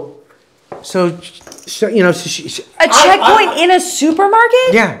so a checkpoint in a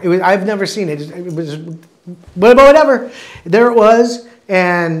supermarket? Yeah, it was. I've never seen it. It was, but whatever. There it was,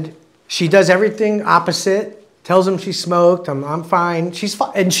 and she does everything opposite. Tells him she smoked. I'm fine. She's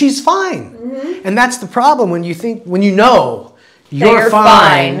fine, and she's fine. Mm-hmm. And that's the problem when you know you're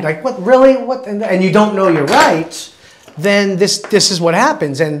fine. Like what? Really? What? And you don't know your rights. Then this is what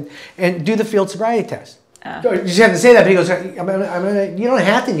happens. And do the field sobriety test. You just have to say that, but he goes, you don't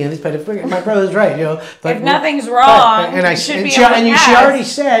have to do this, but if my brother's right, But, if nothing's wrong, she already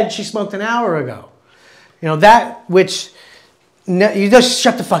said she smoked an hour ago. That which you just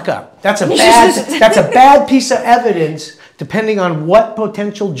shut the fuck up. That's a bad piece of evidence, depending on what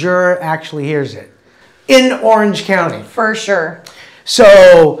potential juror actually hears it in Orange County. For sure.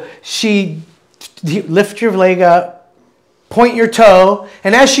 So lift your leg up, point your toe,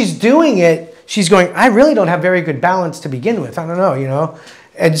 and as she's doing it, she's going, I really don't have very good balance to begin with. I don't know,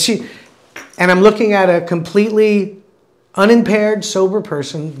 And I'm looking at a completely unimpaired, sober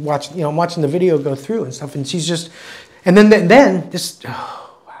person, watching the video go through and stuff, and she's just, and then this,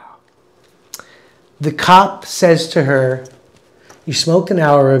 oh, wow. The cop says to her, you smoked an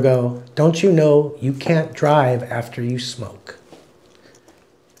hour ago. Don't you know you can't drive after you smoke?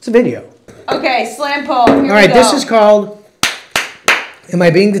 It's a video. Okay, slam poll. Here we go. All right, this is called, am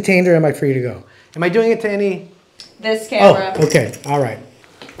I being detained or am I free to go? Am I doing it to any? This camera. Oh, okay. All right.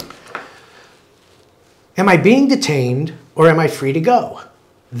 Am I being detained or am I free to go?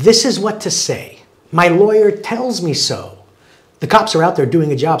 This is what to say. My lawyer tells me so. The cops are out there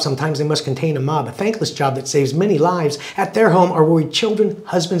doing a job. Sometimes they must contain a mob, a thankless job that saves many lives at their home or worried children,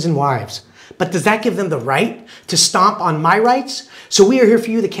 husbands, and wives. But does that give them the right to stomp on my rights? So we are here for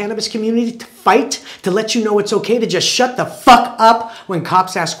you, the cannabis community, to fight, to let you know it's okay to just shut the fuck up when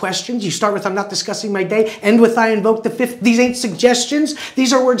cops ask questions. You start with, I'm not discussing my day, end with, I invoke the fifth. These ain't suggestions.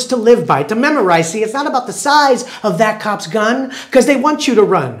 These are words to live by, to memorize. See, it's not about the size of that cop's gun, because they want you to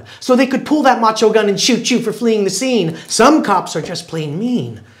run, so they could pull that macho gun and shoot you for fleeing the scene. Some cops are just plain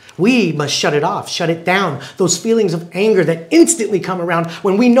mean. We must shut it off, shut it down. Those feelings of anger that instantly come around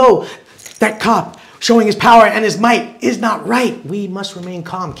when we know that cop showing his power and his might is not right. We must remain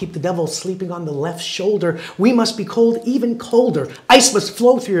calm, keep the devil sleeping on the left shoulder. We must be cold, even colder. Ice must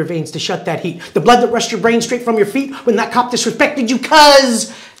flow through your veins to shut that heat. The blood that rushed your brain straight from your feet when that cop disrespected you,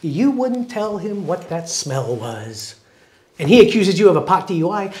 cause you wouldn't tell him what that smell was. And he accuses you of a pot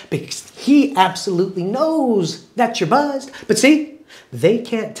DUI because he absolutely knows that you're buzzed. But see, they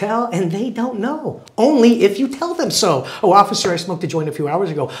can't tell and they don't know. Only if you tell them so. Oh, officer, I smoked a joint a few hours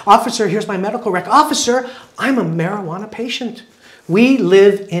ago. Officer, here's my medical record. Officer, I'm a marijuana patient. We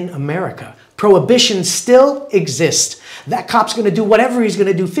live in America. Prohibition still exists. That cop's going to do whatever he's going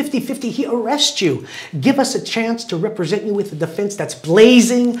to do. 50-50, he arrests you. Give us a chance to represent you with a defense that's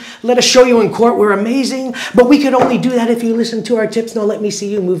blazing. Let us show you in court we're amazing. But we could only do that if you listen to our tips. Now let me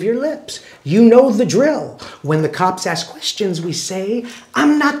see you move your lips. You know the drill. When the cops ask questions, we say,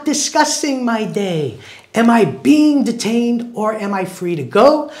 I'm not discussing my day. Am I being detained or am I free to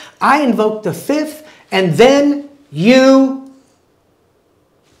go? I invoke the fifth, and then you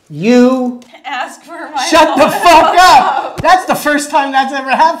ask for my shut the fuck up. That's the first time that's ever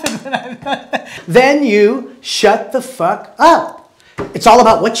happened. Then you shut the fuck up. It's all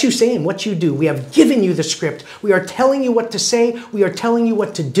about what you say and what you do. We have given you the script. We are telling you what to say. We are telling you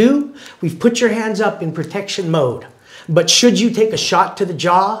what to do. We've put your hands up in protection mode. But should you take a shot to the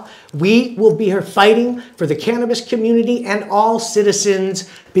jaw, we will be here fighting for the cannabis community and all citizens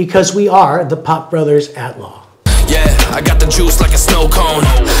because we are the Pop Brothers at Law. Yeah, I got the juice like a snow cone.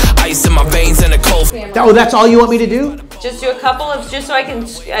 Ice in my veins and a cold. Oh, that's all you want me to do? Just do a couple of, just so I can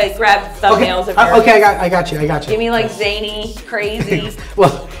grab thumbnails of her. Okay, I got you. Give me like zany, crazy.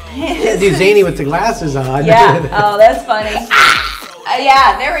 Well, do zany with the glasses on. Yeah. Oh, that's funny.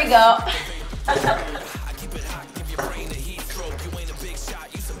 Yeah, there we go.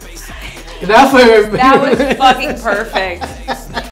 That was fucking perfect.